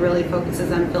t-shirt and really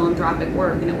focuses on philanthropic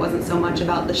work. And it wasn't so much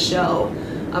about the show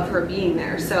of her being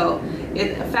there. So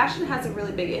fashion has a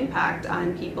really big impact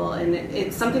on people, and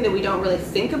it's something that we don't really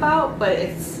think about, but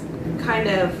it's kind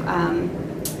of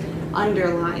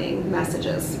underlying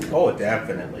messages. Oh,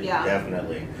 definitely. Yeah.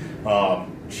 Definitely.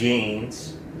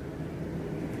 Jeans,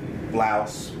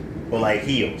 blouse, but like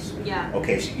heels. Yeah.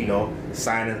 Okay,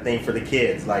 signing the thing for the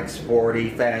kids, like sporty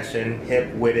fashion,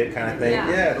 hip with it kind of thing.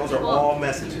 Yeah, those are all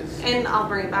messages. And I'll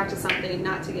bring it back to something,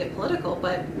 not to get political,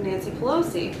 but Nancy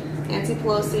Pelosi. Nancy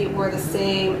Pelosi wore the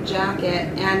same jacket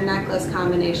and necklace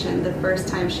combination the first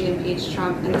time she impeached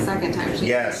Trump and the second time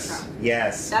she impeached Trump.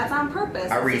 Yes. That's on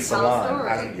purpose. I read Salon.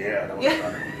 That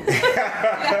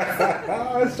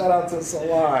was Shout out to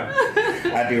Salon.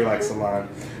 I do like Salon.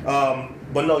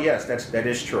 But no, yes, that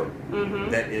is true. Mm-hmm.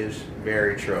 That is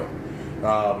very true.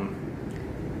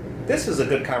 This is a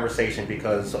good conversation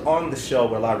because on the show,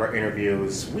 with a lot of our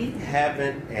interviews, we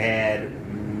haven't had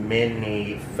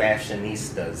many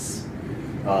fashionistas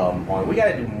on. We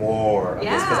got to do more of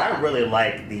this because I really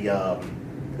like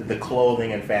the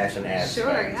clothing and fashion aspect.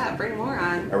 Sure, yeah, bring more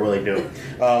on. I really do.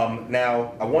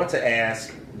 Now, I want to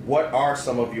ask, what are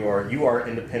some of you are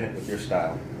independent with your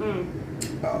style,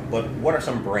 but what are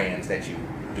some brands that you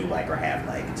do like or have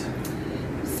liked?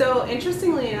 So,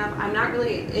 interestingly enough, I'm not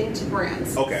really into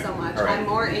brands so much. All right. I'm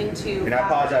more into And I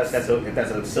apologize if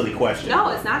that's a silly question. No,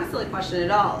 it's not a silly question at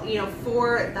all.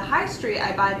 For the high street,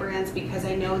 I buy brands because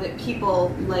I know that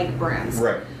people like brands.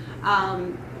 Right.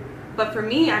 But for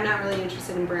me, I'm not really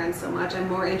interested in brands so much. I'm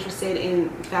more interested in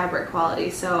fabric quality.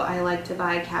 So I like to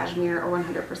buy cashmere or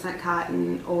 100%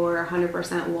 cotton or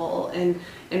 100% wool and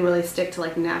really stick to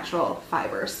like natural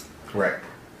fibers. Right.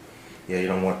 Yeah, you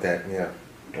don't want that. Yeah,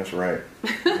 that's right.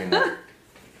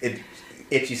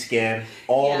 Itchy skin,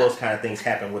 all those kind of things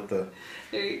happen with the...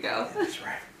 There you go. That's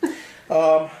right.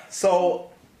 So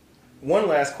one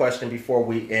last question before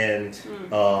we end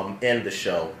the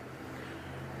show.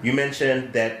 You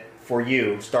mentioned that for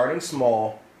you, starting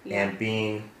small and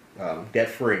being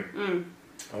debt-free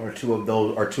are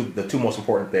the two most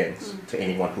important things to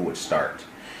anyone who would start.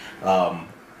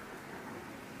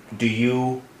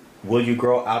 Will you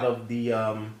grow out of the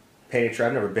Painted Tree?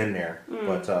 I've never been there,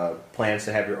 but plans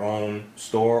to have your own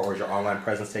store, or is your online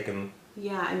presence taken?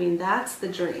 Yeah, I mean, that's the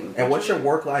dream. And what's your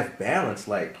work-life balance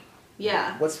like?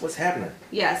 Yeah. What's happening?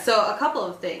 Yeah, so a couple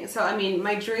of things. So, I mean,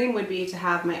 my dream would be to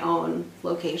have my own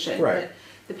location. Right. But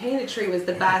the Painted Tree was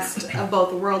the best of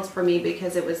both worlds for me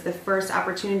because it was the first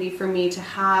opportunity for me to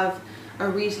have a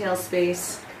retail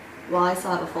space while I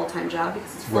still have a full-time job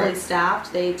because it's fully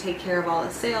staffed. They take care of all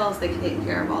the sales. They take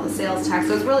care of all the sales tax.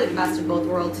 So it was really the best of both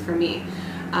worlds for me.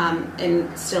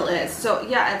 And still is. So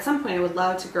yeah, at some point I would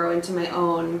love to grow into my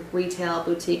own retail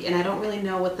boutique, and I don't really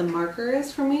know what the marker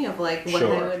is for me of like when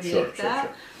I would make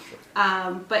that.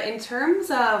 But in terms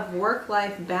of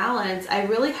work-life balance, I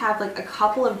really have like a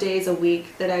couple of days a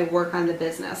week that I work on the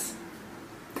business,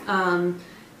 and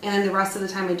the rest of the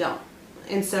time I don't.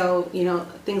 And so,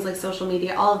 things like social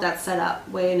media, all of that's set up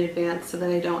way in advance so that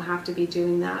I don't have to be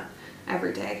doing that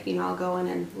every day. I'll go in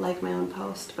and like my own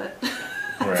post, but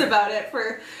that's about it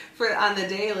for on the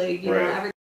daily.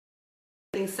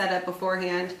 Everything's set up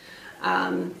beforehand,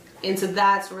 and so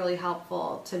that's really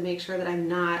helpful to make sure that I'm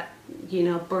not,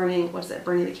 burning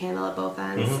the candle at both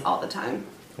ends all the time.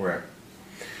 Right.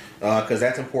 Because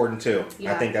that's important too.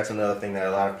 Yeah. I think that's another thing that a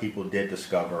lot of people did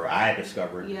discover. I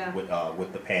discovered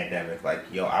with the pandemic. Like,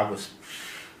 oh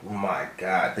my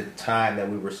God, the time that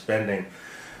we were spending.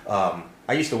 I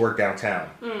used to work downtown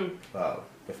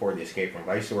before the escape room.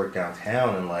 I used to work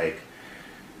downtown, and like,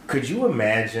 could you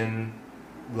imagine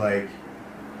like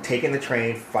taking the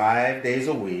train 5 days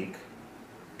a week,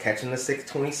 catching the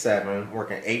 627,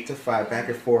 working 8 to 5 back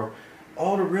and forth?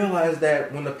 All to realize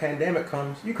that when the pandemic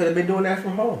comes, you could have been doing that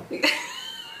from home.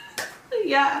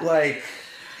 Yeah. Like,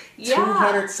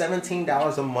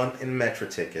 $217 a month in Metro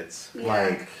tickets. Yeah.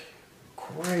 Like,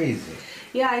 crazy.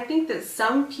 Yeah, I think that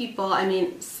some people,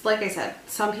 like I said,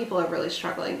 some people are really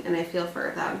struggling, and I feel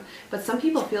for them. But some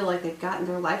people feel like they've gotten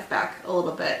their life back a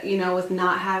little bit, with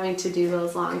not having to do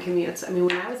those long commutes.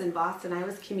 When I was in Boston, I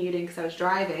was commuting because I was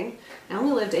driving. I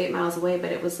only lived 8 miles away,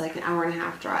 but it was like an hour and a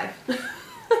half drive.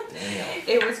 Damn.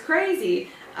 It was crazy.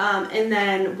 And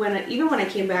then when I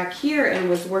came back here and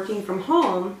was working from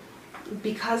home,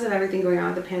 because of everything going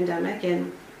on with the pandemic,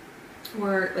 and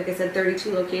we're, like I said,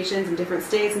 32 locations in different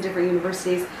states and different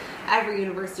universities. Every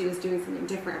university was doing something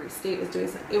different. Every state was doing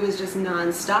something. It was just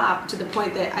nonstop, to the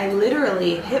point that I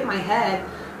literally hit my head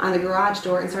on the garage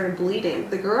door and started bleeding.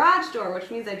 The garage door,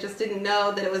 which means I just didn't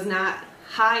know that it was not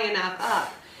high enough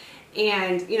up.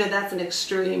 And, you know, that's an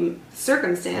extreme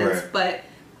circumstance, right. But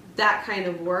that kind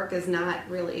of work is not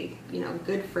really, you know,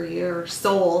 good for your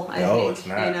soul, I think. No, it's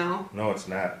not. You know? No, it's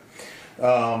not.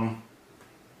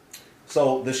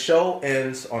 So the show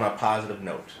ends on a positive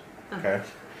note, okay?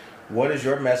 What is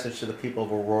your message to the people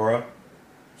of Aurora,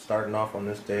 starting off on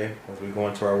this day as we go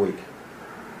into our week?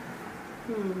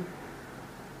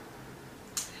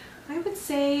 I would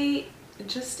say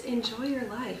just enjoy your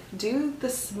life. Do the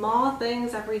small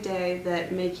things every day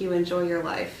that make you enjoy your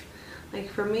life. Like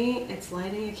for me, it's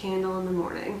lighting a candle in the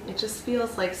morning. It just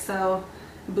feels like so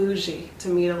bougie to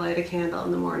me to light a candle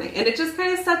in the morning. And it just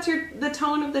kind of sets the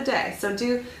tone of the day. So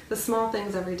do the small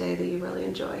things every day that you really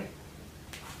enjoy.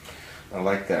 I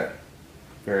like that.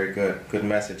 Very good. Good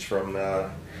message from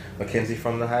Mackenzie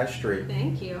from the High Street.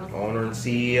 Thank you. Owner and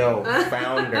CEO,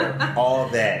 founder, all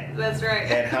that. That's right.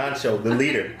 Head honcho, the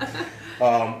leader.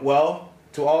 Well,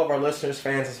 to all of our listeners,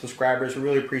 fans, and subscribers, we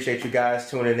really appreciate you guys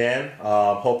tuning in.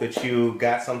 Hope that you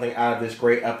got something out of this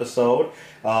great episode.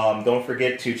 Don't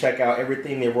forget to check out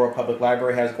everything the Aurora Public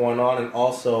Library has going on, and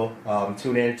also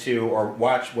tune into or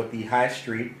watch what the High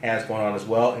Street has going on as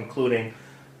well, including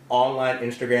online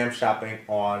Instagram shopping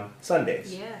on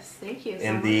Sundays. Yes, thank you so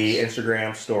in much. the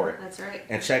Instagram story. That's right.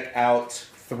 And check out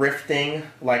Thrifting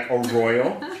Like a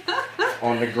Royal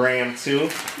on the gram too.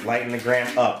 Lighten the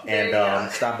gram up. There And you go.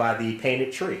 stop by the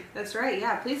Painted Tree. That's right.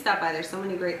 Yeah, please stop by. There's so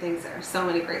many great things there. So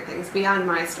many great things beyond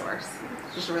my stores.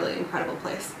 It's just a really incredible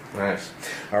place. Nice.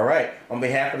 All right. On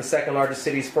behalf of the second largest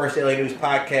city's first LA News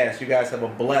podcast, you guys have a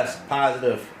blessed,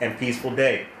 positive, and peaceful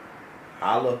day.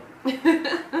 Holla.